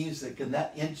that music, and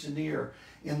that engineer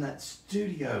in that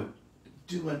studio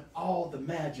doing all the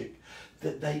magic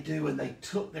that they do, and they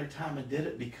took their time and did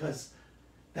it because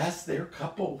that's their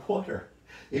cup of water.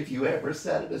 If you ever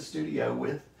sat in a studio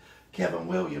with Kevin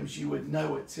Williams, you would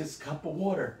know it's his cup of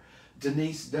water.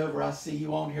 Denise Dover, I see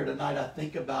you on here tonight. I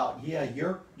think about,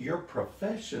 your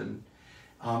profession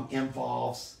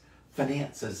involves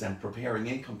finances and preparing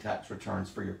income tax returns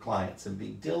for your clients and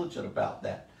being diligent about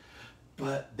that.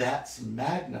 But that's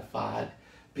magnified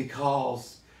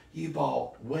because you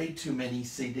bought way too many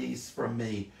CDs from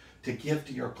me to give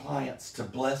to your clients to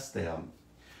bless them.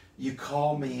 You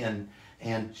call me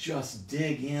and just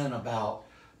dig in about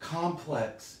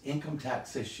complex income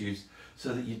tax issues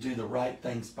so that you do the right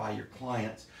things by your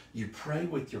clients. You pray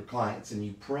with your clients and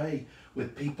you pray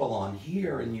with people on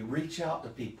here and you reach out to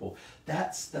people.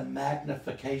 That's the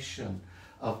magnification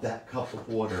of that cup of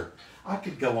water. I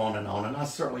could go on, and I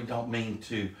certainly don't mean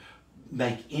to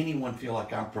make anyone feel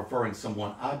like I'm preferring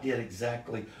someone. I did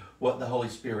exactly what the Holy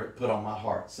Spirit put on my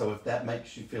heart. So if that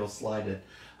makes you feel slighted,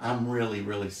 I'm really,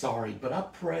 really sorry. But I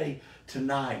pray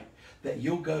tonight that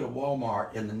you'll go to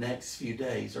Walmart in the next few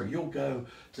days, or you'll go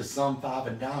to some Five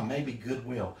and Dime, maybe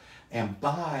Goodwill, and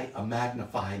buy a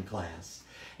magnifying glass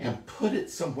and put it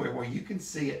somewhere where you can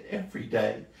see it every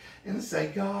day and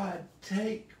say, God,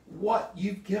 take what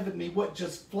you've given me, what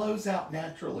just flows out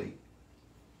naturally.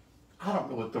 I don't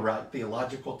know what the right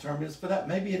theological term is for that.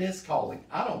 Maybe it is calling.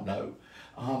 I don't know.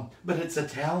 But it's a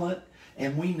talent,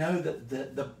 and we know that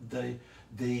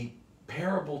the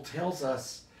parable tells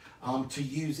us to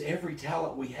use every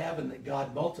talent we have and that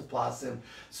God multiplies them.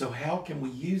 So how can we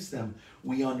use them?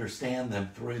 We understand them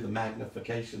through the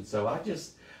magnification. So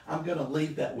I'm going to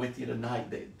leave that with you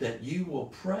tonight, that you will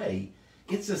pray.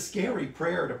 It's a scary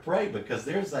prayer to pray because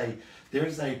there's a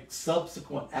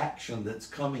subsequent action that's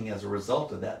coming as a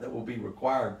result of that will be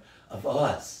required of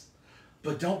us.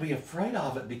 But don't be afraid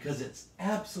of it, because it's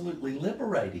absolutely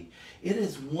liberating. It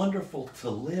is wonderful to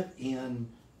live in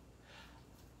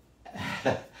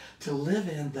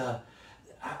the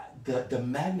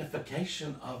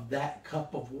magnification of that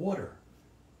cup of water.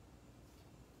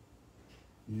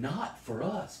 Not for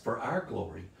us, for our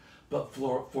glory, but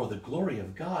for the glory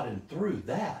of God. And through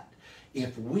that,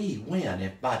 if we win,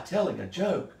 if by telling a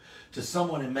joke to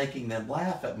someone and making them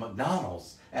laugh at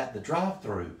McDonald's at the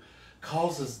drive-thru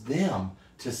causes them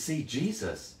to see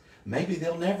Jesus, maybe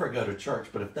they'll never go to church,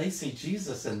 but if they see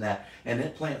Jesus in that, and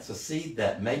it plants a seed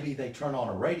that maybe they turn on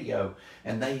a radio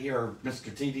and they hear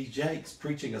Mr. T.D. Jakes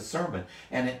preaching a sermon,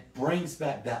 and it brings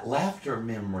back that laughter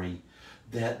memory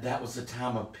that was a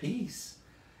time of peace.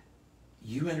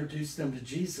 You introduce them to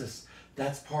Jesus.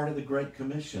 That's part of the Great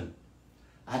Commission.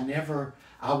 I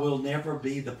will never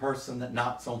be the person that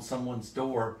knocks on someone's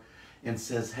door and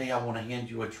says, hey, I want to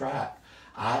hand you a tract.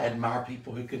 I admire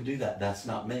people who can do that. That's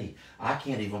not me. I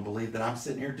can't even believe that I'm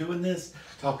sitting here doing this,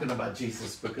 talking about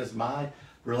Jesus, because my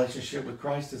relationship with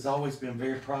Christ has always been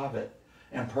very private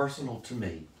and personal to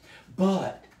me.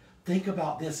 But think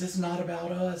about this. It's not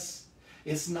about us.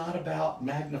 It's not about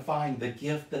magnifying the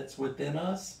gift that's within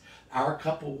us, our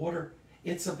cup of water.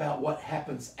 It's about what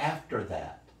happens after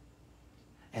that.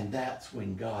 And that's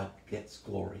when God gets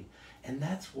glory. And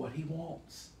that's what he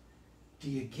wants. Do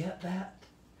you get that?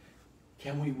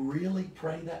 Can we really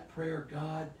pray that prayer?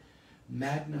 God,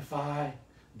 magnify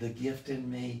the gift in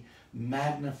me.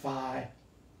 Magnify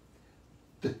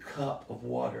the cup of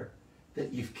water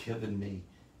that you've given me.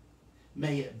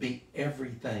 May it be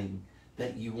everything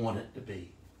that you want it to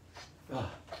be.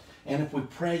 And if we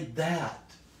prayed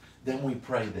that, then we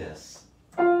pray this.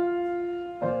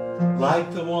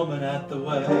 Like the woman at the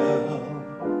well,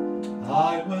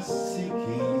 I was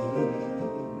seeking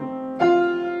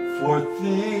for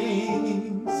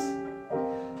things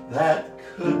that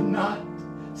could not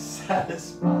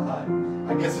satisfy.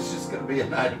 I guess it's just going to be a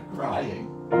night of crying.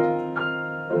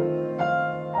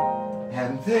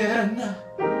 And then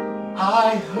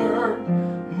I heard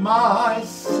my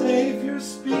Savior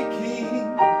speaking.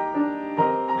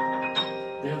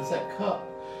 There's that cup.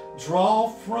 Draw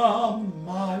from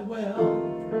my well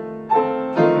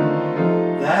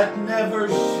that never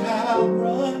shall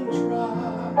run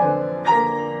dry.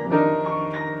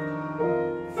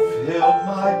 Fill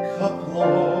my cup,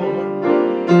 Lord.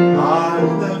 I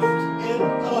lift it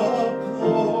up,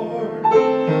 Lord.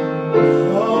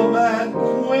 Come and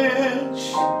quench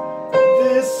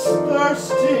this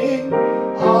thirsting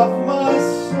of my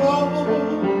soul.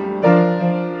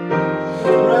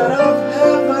 Bread of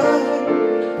heaven,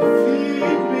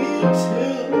 feed me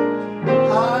till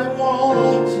I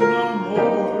want no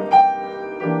more.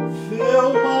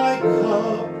 Fill my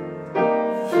cup,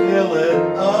 fill it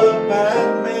up and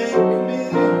make me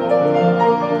whole.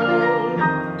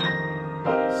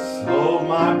 So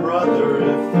my brother,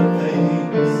 if the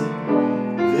things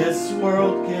this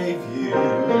world gave you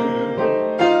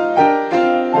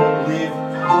leave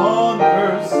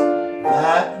hungers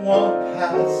that won't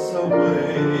pass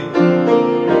away,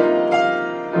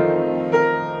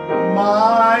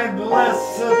 my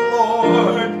blessed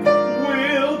Lord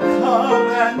will come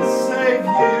and save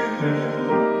you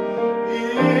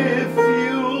if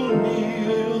you'll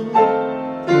kneel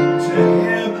to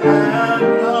him and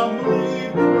humbly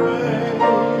pray.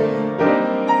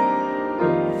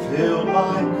 Fill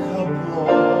my cup,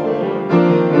 Lord,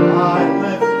 I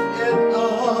lift it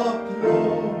up,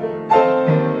 Lord.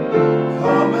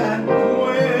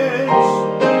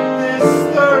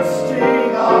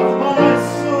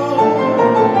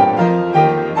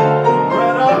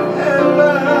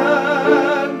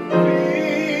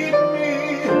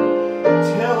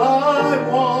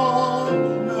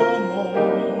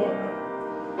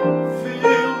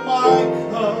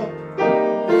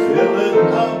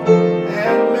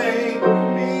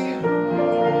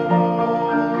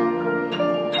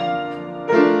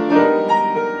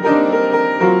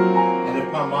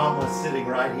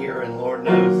 Lord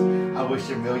knows I wish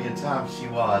a million times she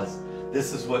was.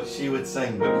 This is what she would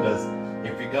sing, because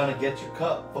if you're going to get your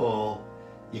cup full,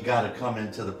 you got to come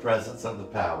into the presence of the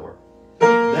power.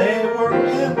 They were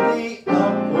in the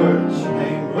upper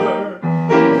chamber.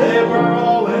 They were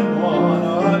all in one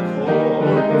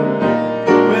accord.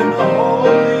 When the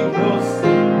Holy Ghost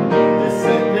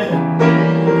descended,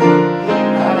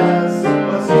 as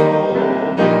was told,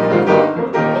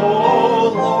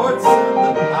 oh Lord,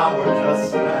 send the power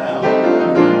just now.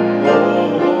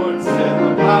 Oh Lord, send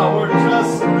the power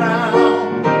just now.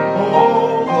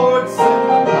 Oh Lord, send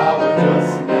the power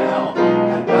just now,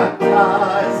 and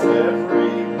baptize everyone.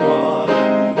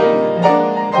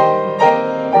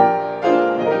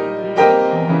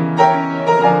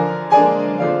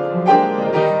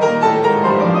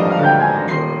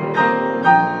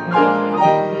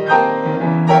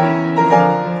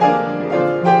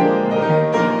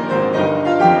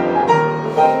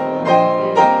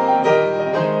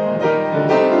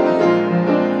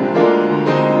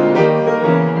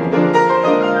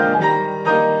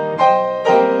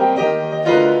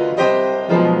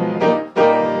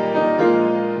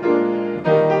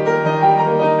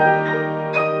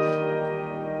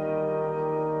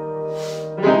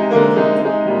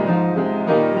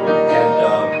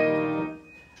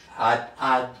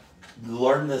 I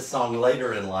learned this song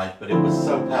later in life, but it was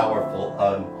so powerful.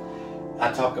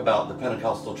 I talk about the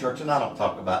Pentecostal church, and I don't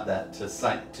talk about that to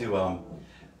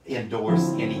endorse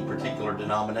any particular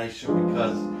denomination,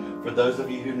 because for those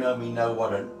of you who know me know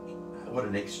what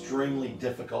an extremely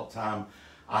difficult time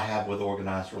I have with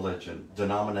organized religion.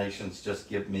 Denominations just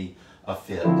give me a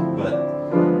fit.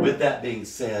 But with that being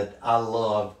said, I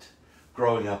loved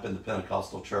growing up in the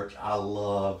Pentecostal church. I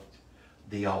loved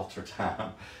the altar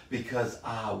time, because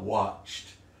I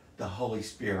watched the Holy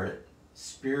Spirit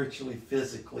spiritually,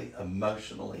 physically,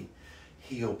 emotionally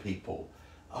heal people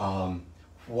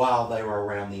while they were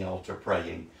around the altar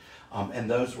praying. And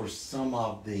those were some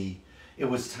of it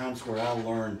was times where I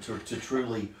learned to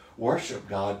truly worship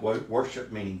God,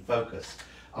 worship meaning focus.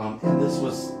 And this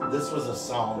was a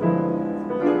song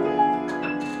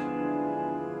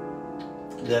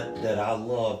that I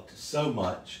loved so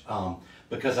much,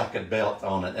 because I could belt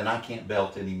on it, and I can't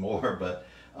belt anymore, but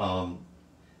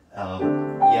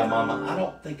yeah, Mama, I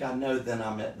don't think I know Then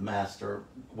I Met the Master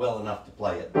well enough to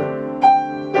play it.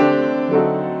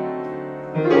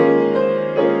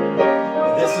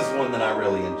 This is one that I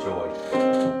really enjoy.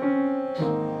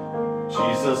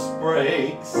 Jesus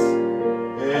breaks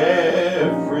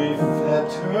every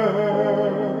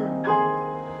fetter.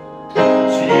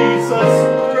 Jesus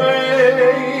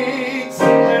breaks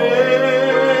every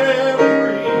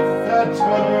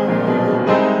fetter.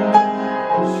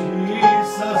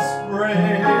 Jesus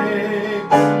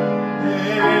breaks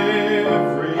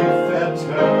every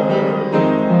fetter.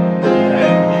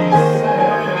 And he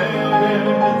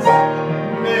sets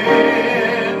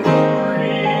men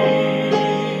free.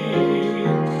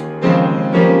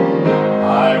 I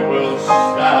will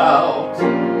shout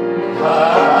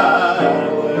hallelujah.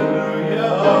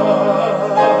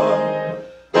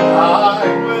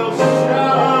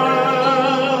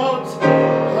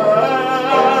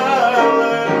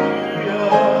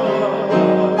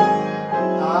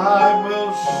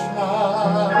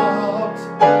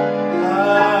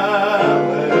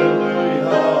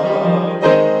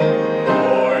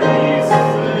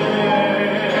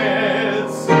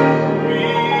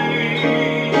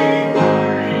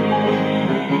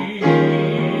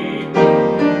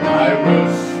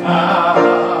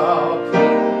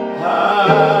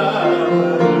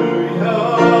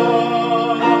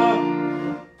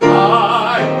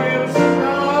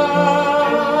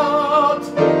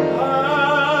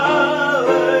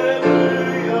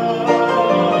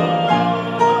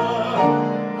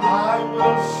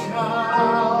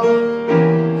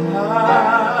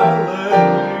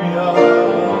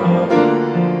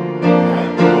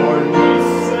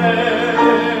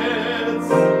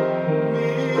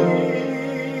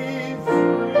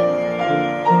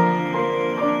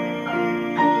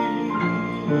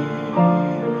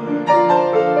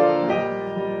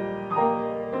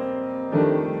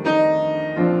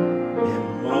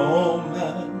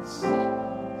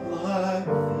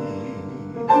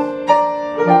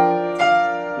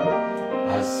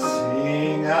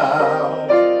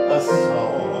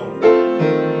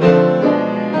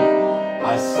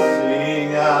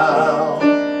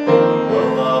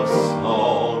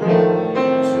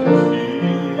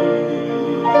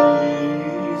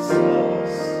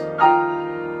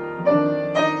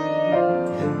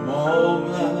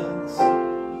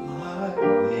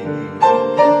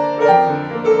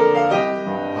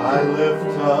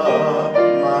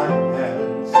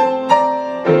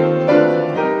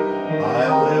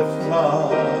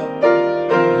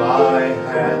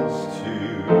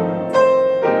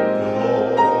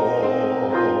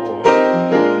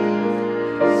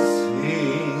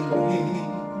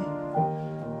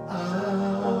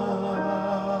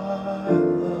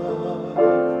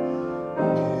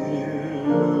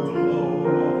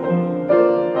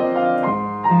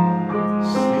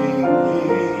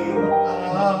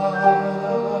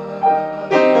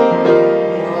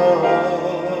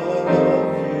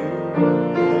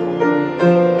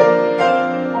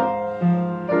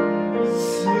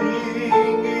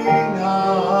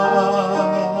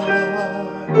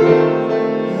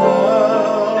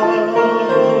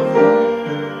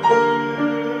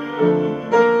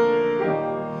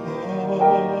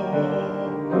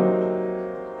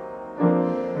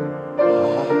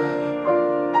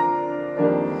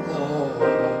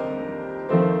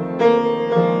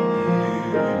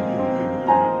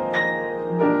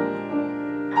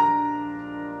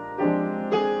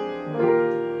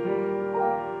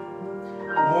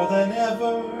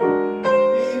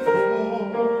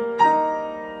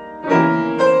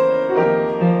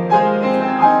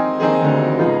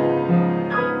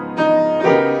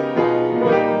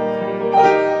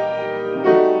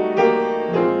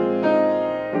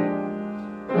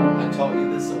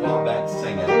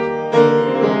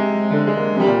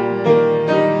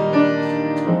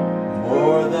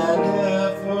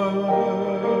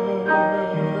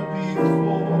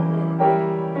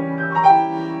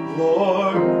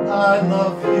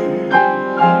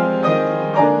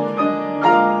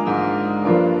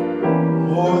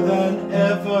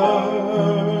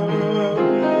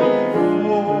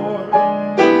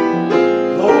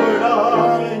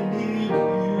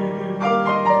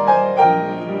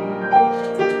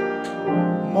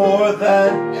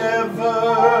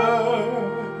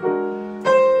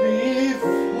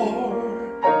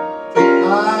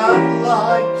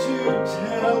 like to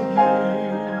tell you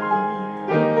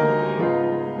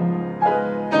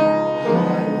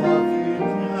I love you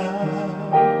now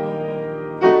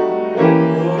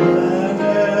more than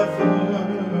ever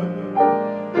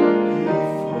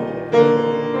before.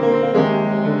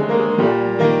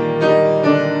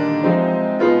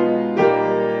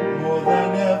 More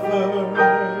than ever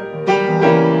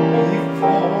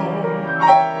before.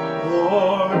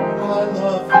 Lord, I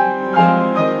love you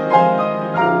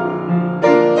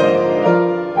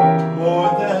more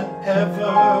than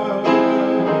ever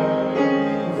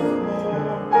before.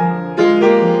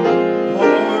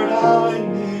 Lord, I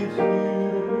need you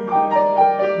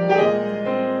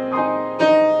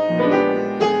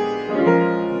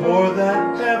more than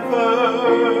ever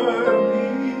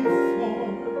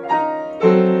before.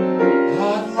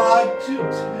 I'd like to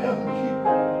tell you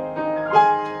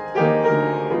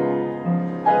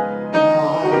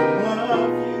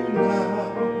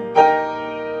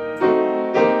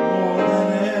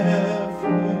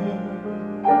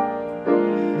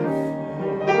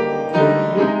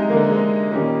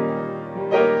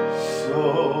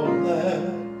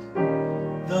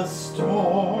the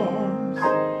storms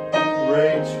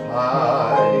rage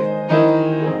high,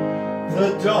 the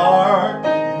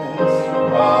darkness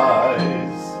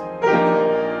rise.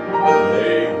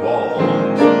 They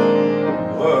won't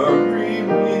worry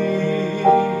me,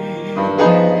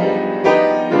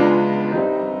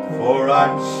 for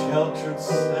I'm sheltered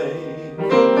safe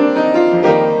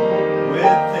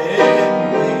within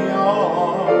the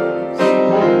arms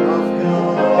of God.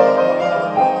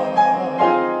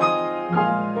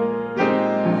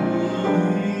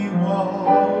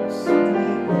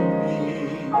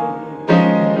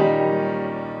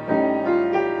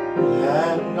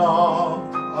 And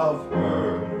naught of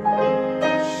hurt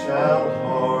shall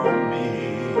harm me,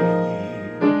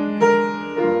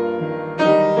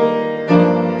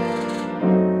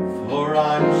 for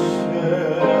I'm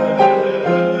sheltered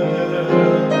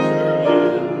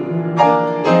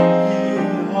in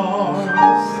the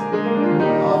arms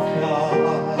of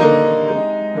God.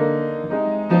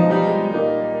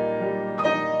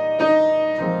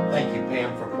 Thank you, Pam,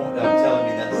 for telling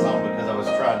me that song, because I was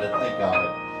trying to think of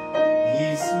it.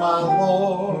 He's my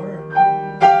Lord.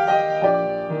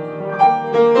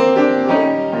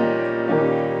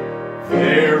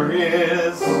 There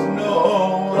is no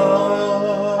other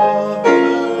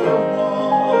one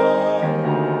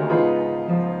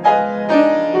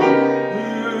who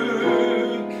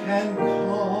can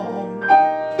calm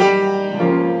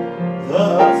the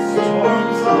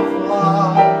storms of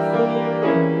life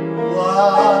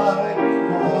like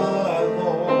my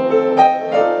Lord.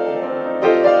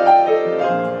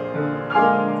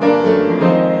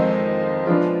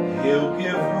 He'll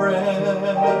give rest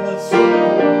to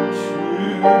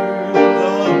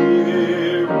the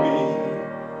weary,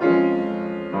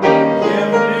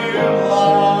 give new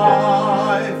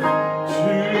life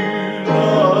to the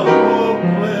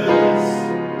hopeless.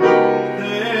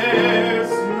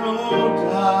 There's no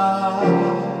doubt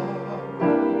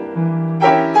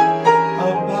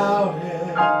about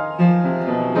it.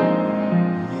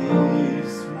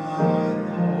 He's my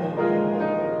Lord.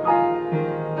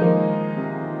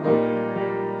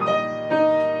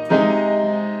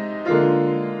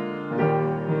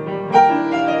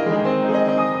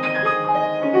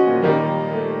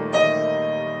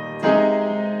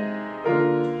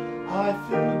 I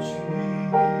feel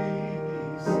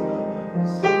Jesus.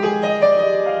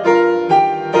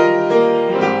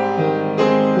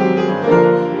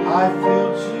 I feel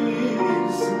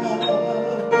Jesus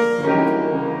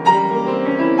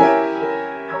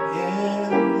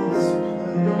in this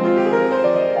place.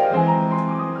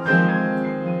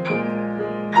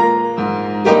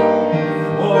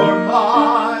 For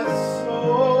my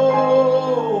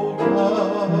soul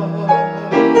does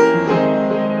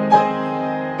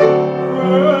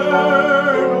burn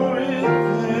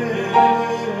within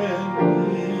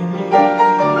me.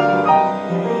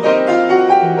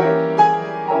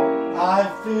 I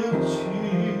feel Jesus.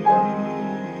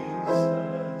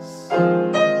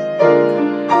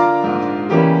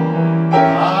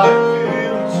 I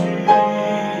feel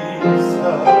Jesus.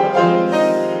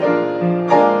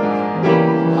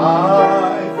 I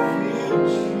feel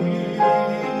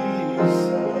Jesus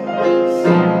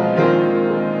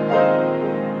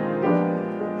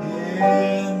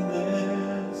in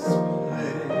this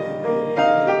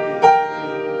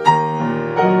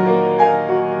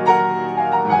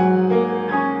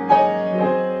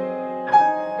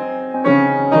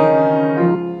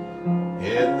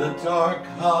in the dark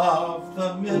of the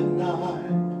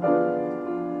midnight,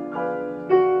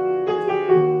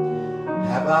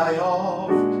 have I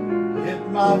oft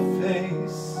my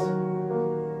face,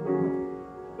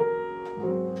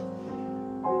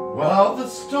 while the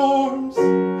storms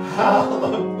howl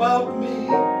above me,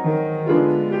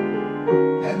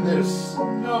 and there's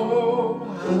no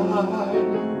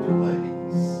hiding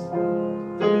place.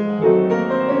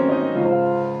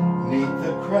 'Neath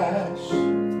the crash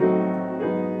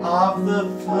of the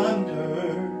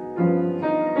thunder,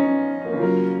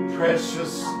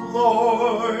 precious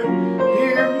Lord,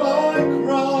 hear my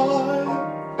cry.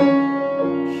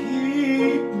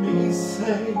 Keep me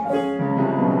safe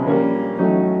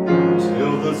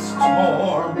till the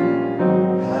storm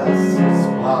passes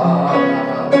by.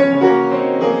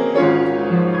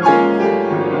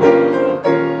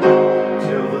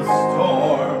 Till the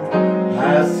storm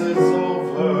passes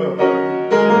over,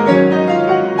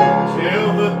 till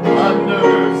the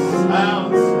thunder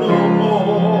sounds no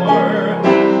more,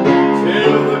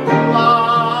 till the clouds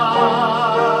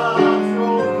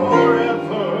roll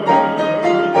forever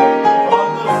from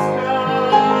the sky.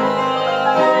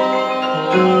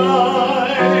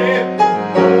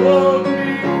 Hold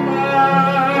me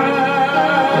fast,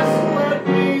 let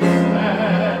me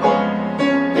stand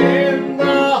in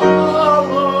the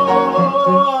hollow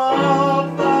of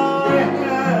thy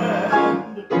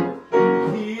hand.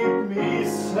 Keep me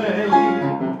safe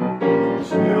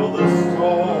till the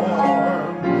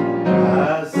storm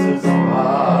passes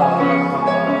by.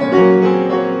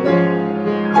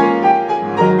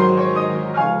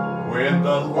 When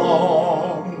the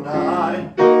long night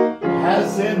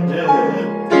has ended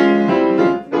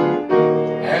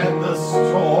and the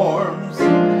storms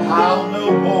howl no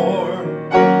more,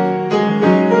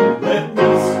 let me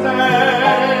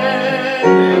stand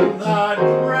in thy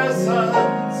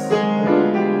presence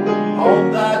on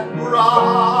that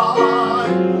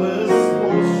bright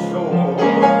blissful shore,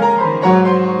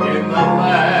 in the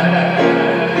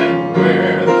land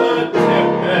where the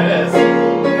tempest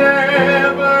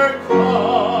never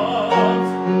comes.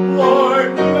 Lord,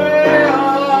 may I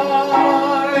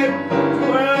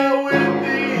dwell with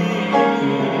thee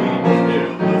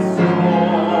till the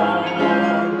storm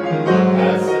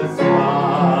passes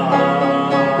by.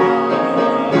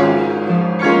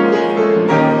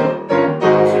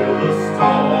 Till the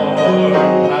storm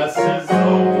passes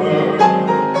over,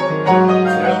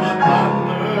 till the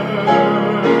thunder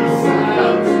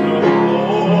sounds no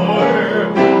more,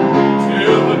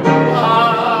 till the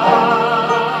clouds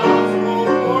roll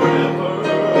forever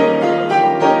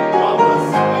from the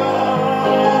sky.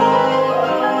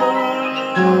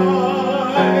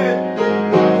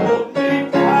 Hold me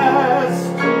fast,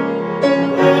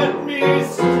 let me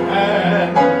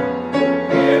stand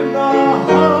in the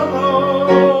hollow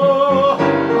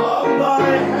of thy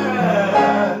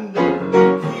hand.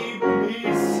 Keep me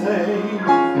safe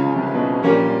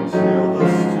till the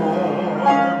storm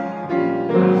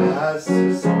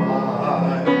passes by.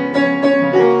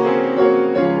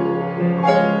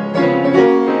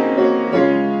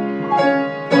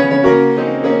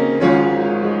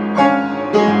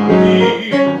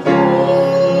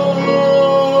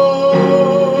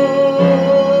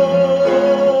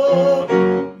 Behold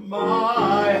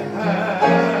my hand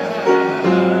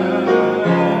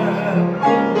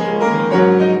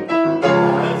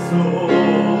as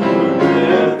over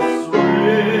death's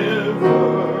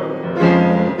river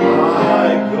I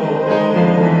go.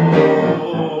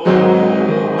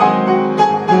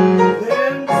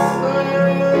 Then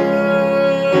safe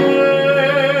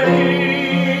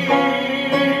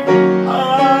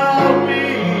I'll be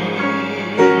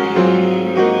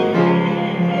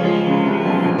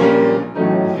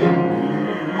in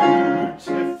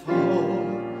beautiful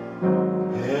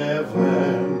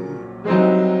heaven,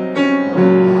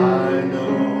 I know.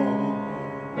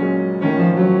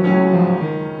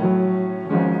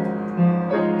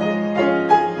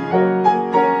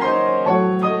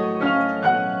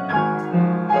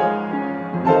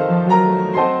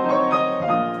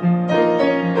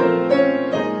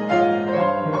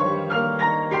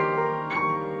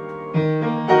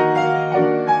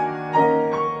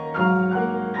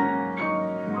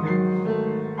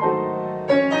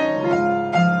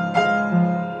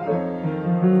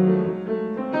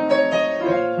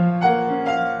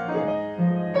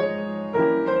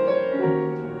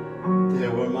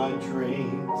 There were my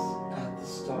dreams at the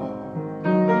start,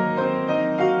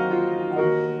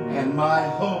 and my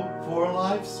hope for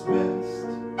life's best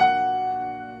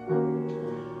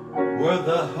were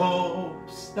the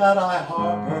hopes that I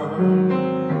harbored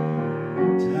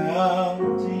down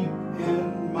deep in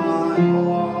my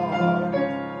heart.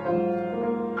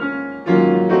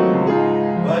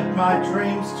 But my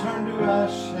dreams turned to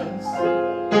ashes,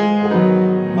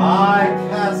 my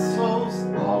castles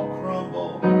all crumbled,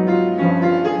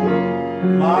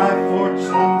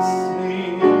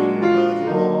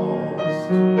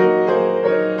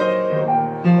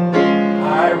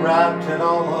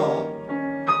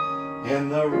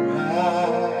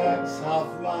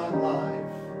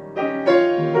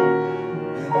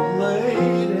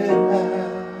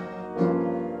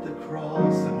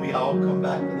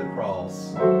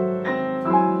 cross.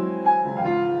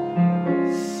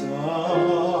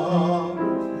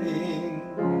 Something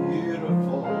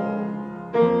beautiful,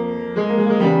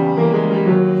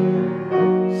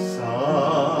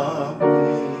 something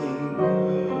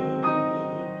good.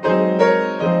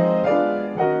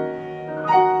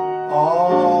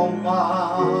 All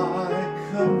my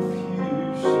confusion,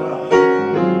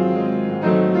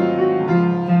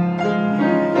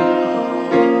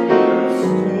 he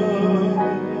understood.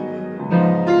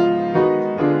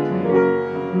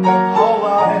 All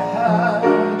I had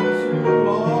to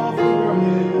offer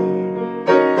him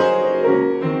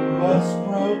was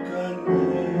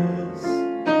brokenness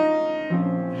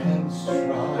and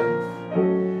strife,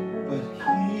 but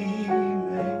he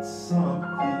made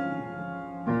something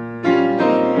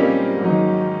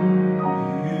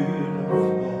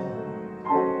beautiful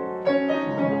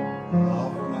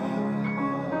of my life.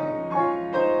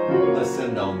 Let's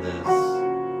end on this.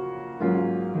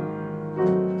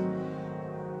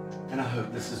 And I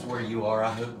hope this is where you are.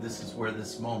 I hope this is where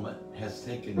this moment has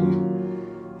taken you.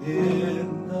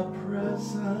 In the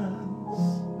presence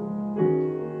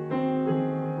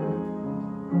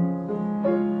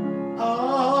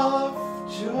of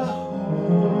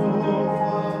Jehovah,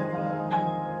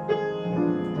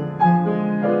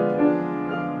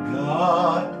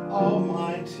 God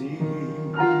Almighty,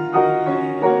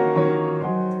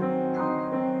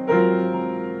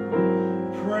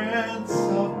 Prince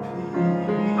of Peace,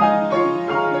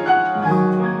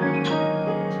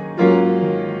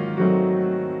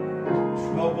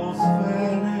 troubles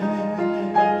vanish,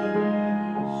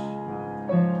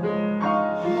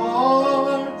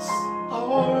 hearts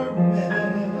are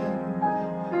mended.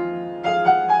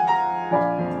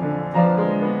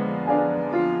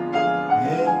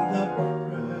 In the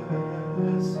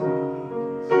presence of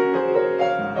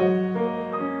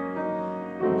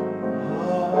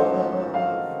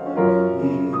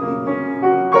Him.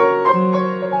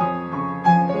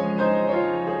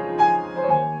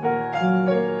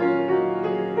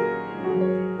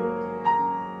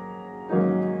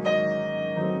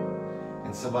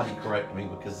 And somebody correct me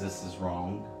because this is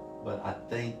wrong, but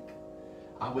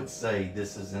I would say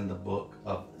this is in the book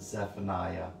of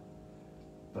Zephaniah,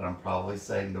 but I'm probably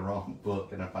saying the wrong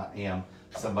book, and if I am,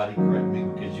 somebody correct me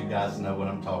because you guys know what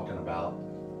I'm talking about.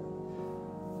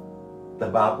 The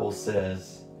Bible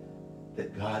says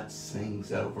that God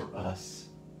sings over us.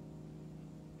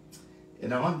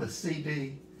 And on the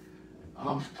CD,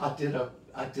 I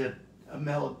did a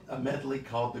medley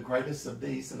called The Greatest of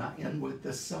These, and I end with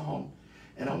this song.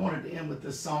 And I wanted to end with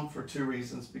this song for two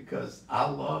reasons, because I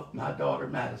love my daughter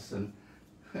Madison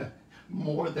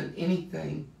more than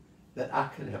anything that I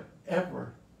could have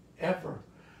ever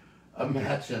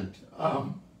imagined. I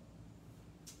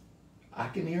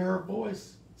can hear her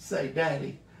voice say,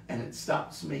 Daddy, and it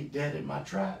stops me dead in my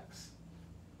tracks.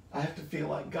 I have to feel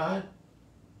like God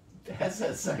has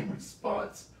that same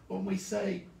response when we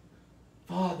say,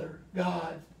 Father,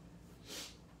 God.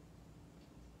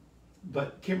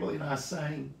 But Kimberly and I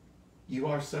sang, you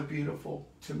are so beautiful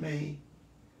to me.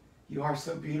 You are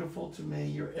so beautiful to me.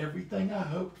 You're everything I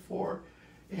hoped for,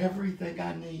 everything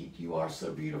I need. You are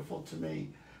so beautiful to me,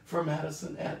 for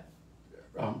Madison at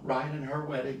Ryan and her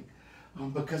wedding,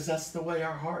 because that's the way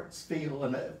our hearts feel,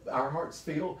 and our hearts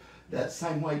feel that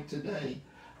same way today.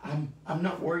 I'm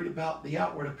not worried about the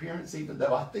outward appearance, even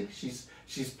though I think she's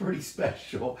pretty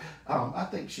special. I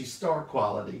think she's star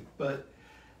quality, but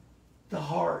the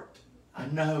heart, I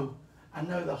know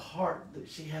the heart that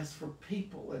she has for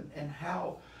people, and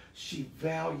how she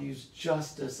values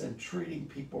justice and treating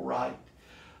people right.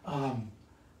 I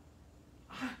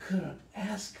couldn't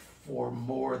ask for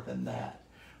more than that,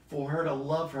 for her to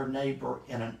love her neighbor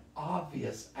in an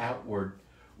obvious outward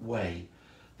way,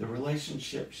 the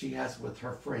relationship she has with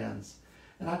her friends.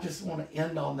 And I just want to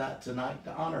end on that tonight,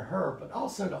 to honor her, but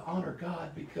also to honor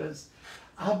God, because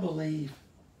I believe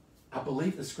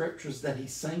the scriptures that he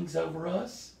sings over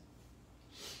us.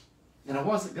 And I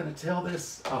wasn't going to tell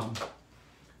this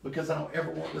because I don't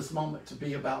ever want this moment to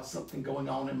be about something going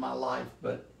on in my life,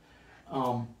 but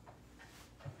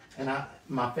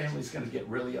my family's going to get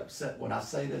really upset when I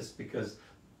say this, because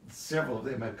several of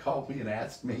them have called me and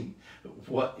asked me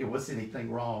what it was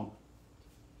anything wrong.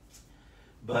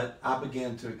 But I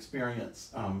began to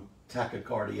experience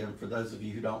tachycardia, and for those of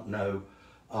you who don't know,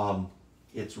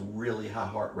 it's really high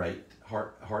heart rate.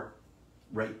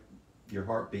 Your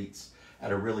heart beats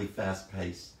at a really fast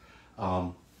pace.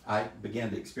 I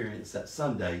began to experience that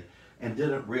Sunday and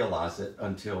didn't realize it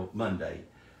until Monday,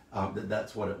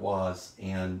 that's what it was.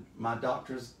 And my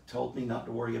doctors told me not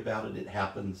to worry about it. It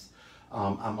happens.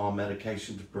 I'm on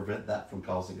medication to prevent that from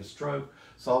causing a stroke.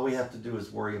 So all we have to do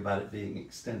is worry about it being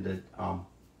extended.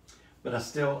 But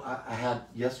I had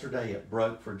yesterday, it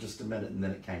broke for just a minute and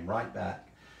then it came right back.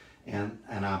 And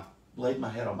I laid my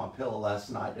head on my pillow last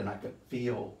night and I could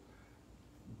feel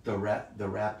the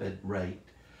rapid rate.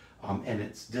 And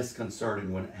it's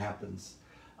disconcerting when it happens.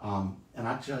 And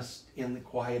I just, in the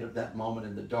quiet of that moment,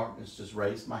 in the darkness, just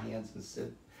raised my hands and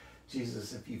said,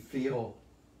 Jesus, if you feel,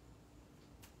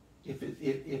 if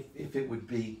it would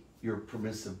be your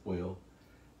permissive will,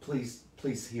 please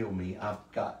heal me.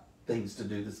 I've got things to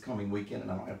do this coming weekend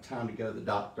and I don't have time to go to the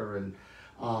doctor. And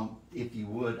if you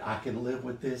would, I can live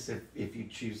with this if you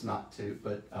choose not to.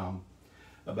 But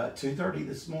about 2:30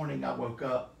 this morning, I woke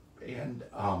up and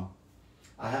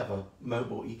I have a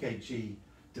mobile EKG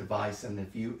device, and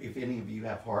if any of you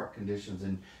have heart conditions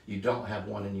and you don't have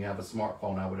one and you have a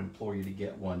smartphone, I would implore you to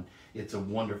get one. It's a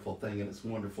wonderful thing, and it's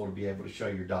wonderful to be able to show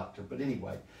your doctor. But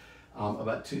anyway,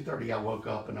 about 2:30 I woke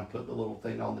up and I put the little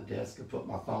thing on the desk and put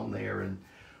my phone there. And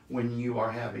when you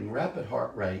are having rapid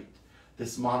heart rate,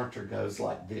 this monitor goes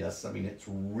like this. I mean, it's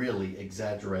really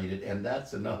exaggerated, and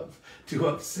that's enough to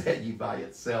upset you by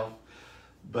itself.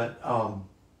 But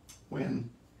when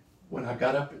I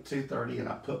got up at 2:30 and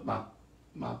I put my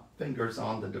fingers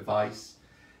on the device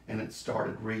and it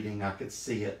started reading, I could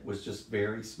see it was just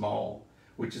very small,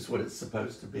 which is what it's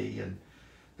supposed to be. And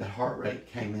the heart rate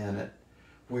came in at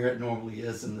where it normally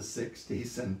is in the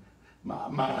 60s, and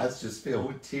my eyes just filled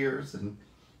with tears. And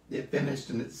it finished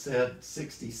and it said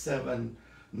 67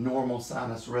 normal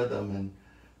sinus rhythm.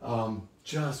 And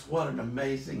just what an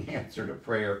amazing answer to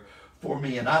prayer for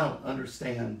me. And I don't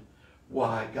understand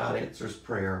why God answers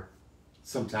prayer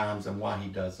sometimes and why he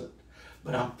doesn't.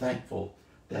 But I'm thankful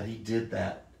that he did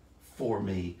that for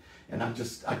me. And I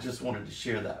just wanted to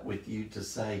share that with you, to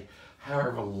say,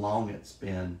 however long it's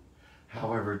been,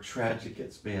 however tragic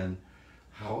it's been,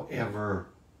 however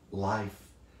life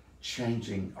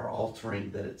changing or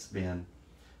altering that it's been,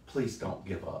 please don't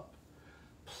give up.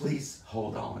 Please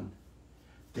hold on.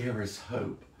 There is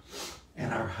hope,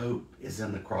 and our hope is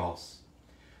in the cross.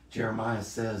 Jeremiah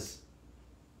says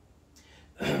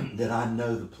that I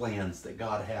know the plans that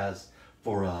God has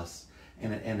for us,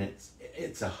 and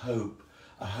it's a hope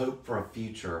for a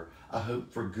future, a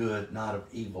hope for good, not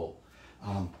of evil.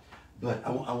 But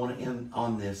I want to end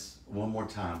on this one more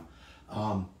time.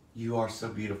 You are so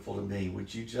beautiful to me.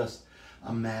 Would you just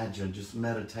imagine, just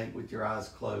meditate with your eyes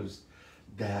closed,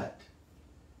 that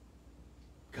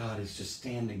God is just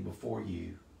standing before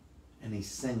you and he's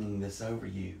singing this over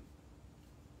you,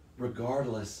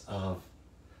 regardless of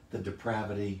the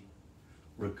depravity,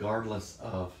 regardless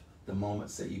of the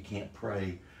moments that you can't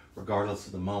pray, regardless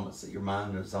of the moments that your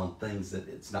mind is on things that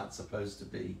it's not supposed to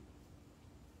be.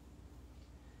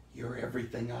 You're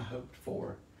everything I hoped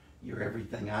for. You're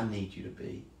everything I need you to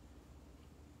be.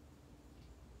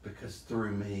 Because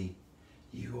through me,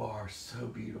 you are so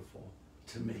beautiful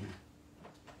to me.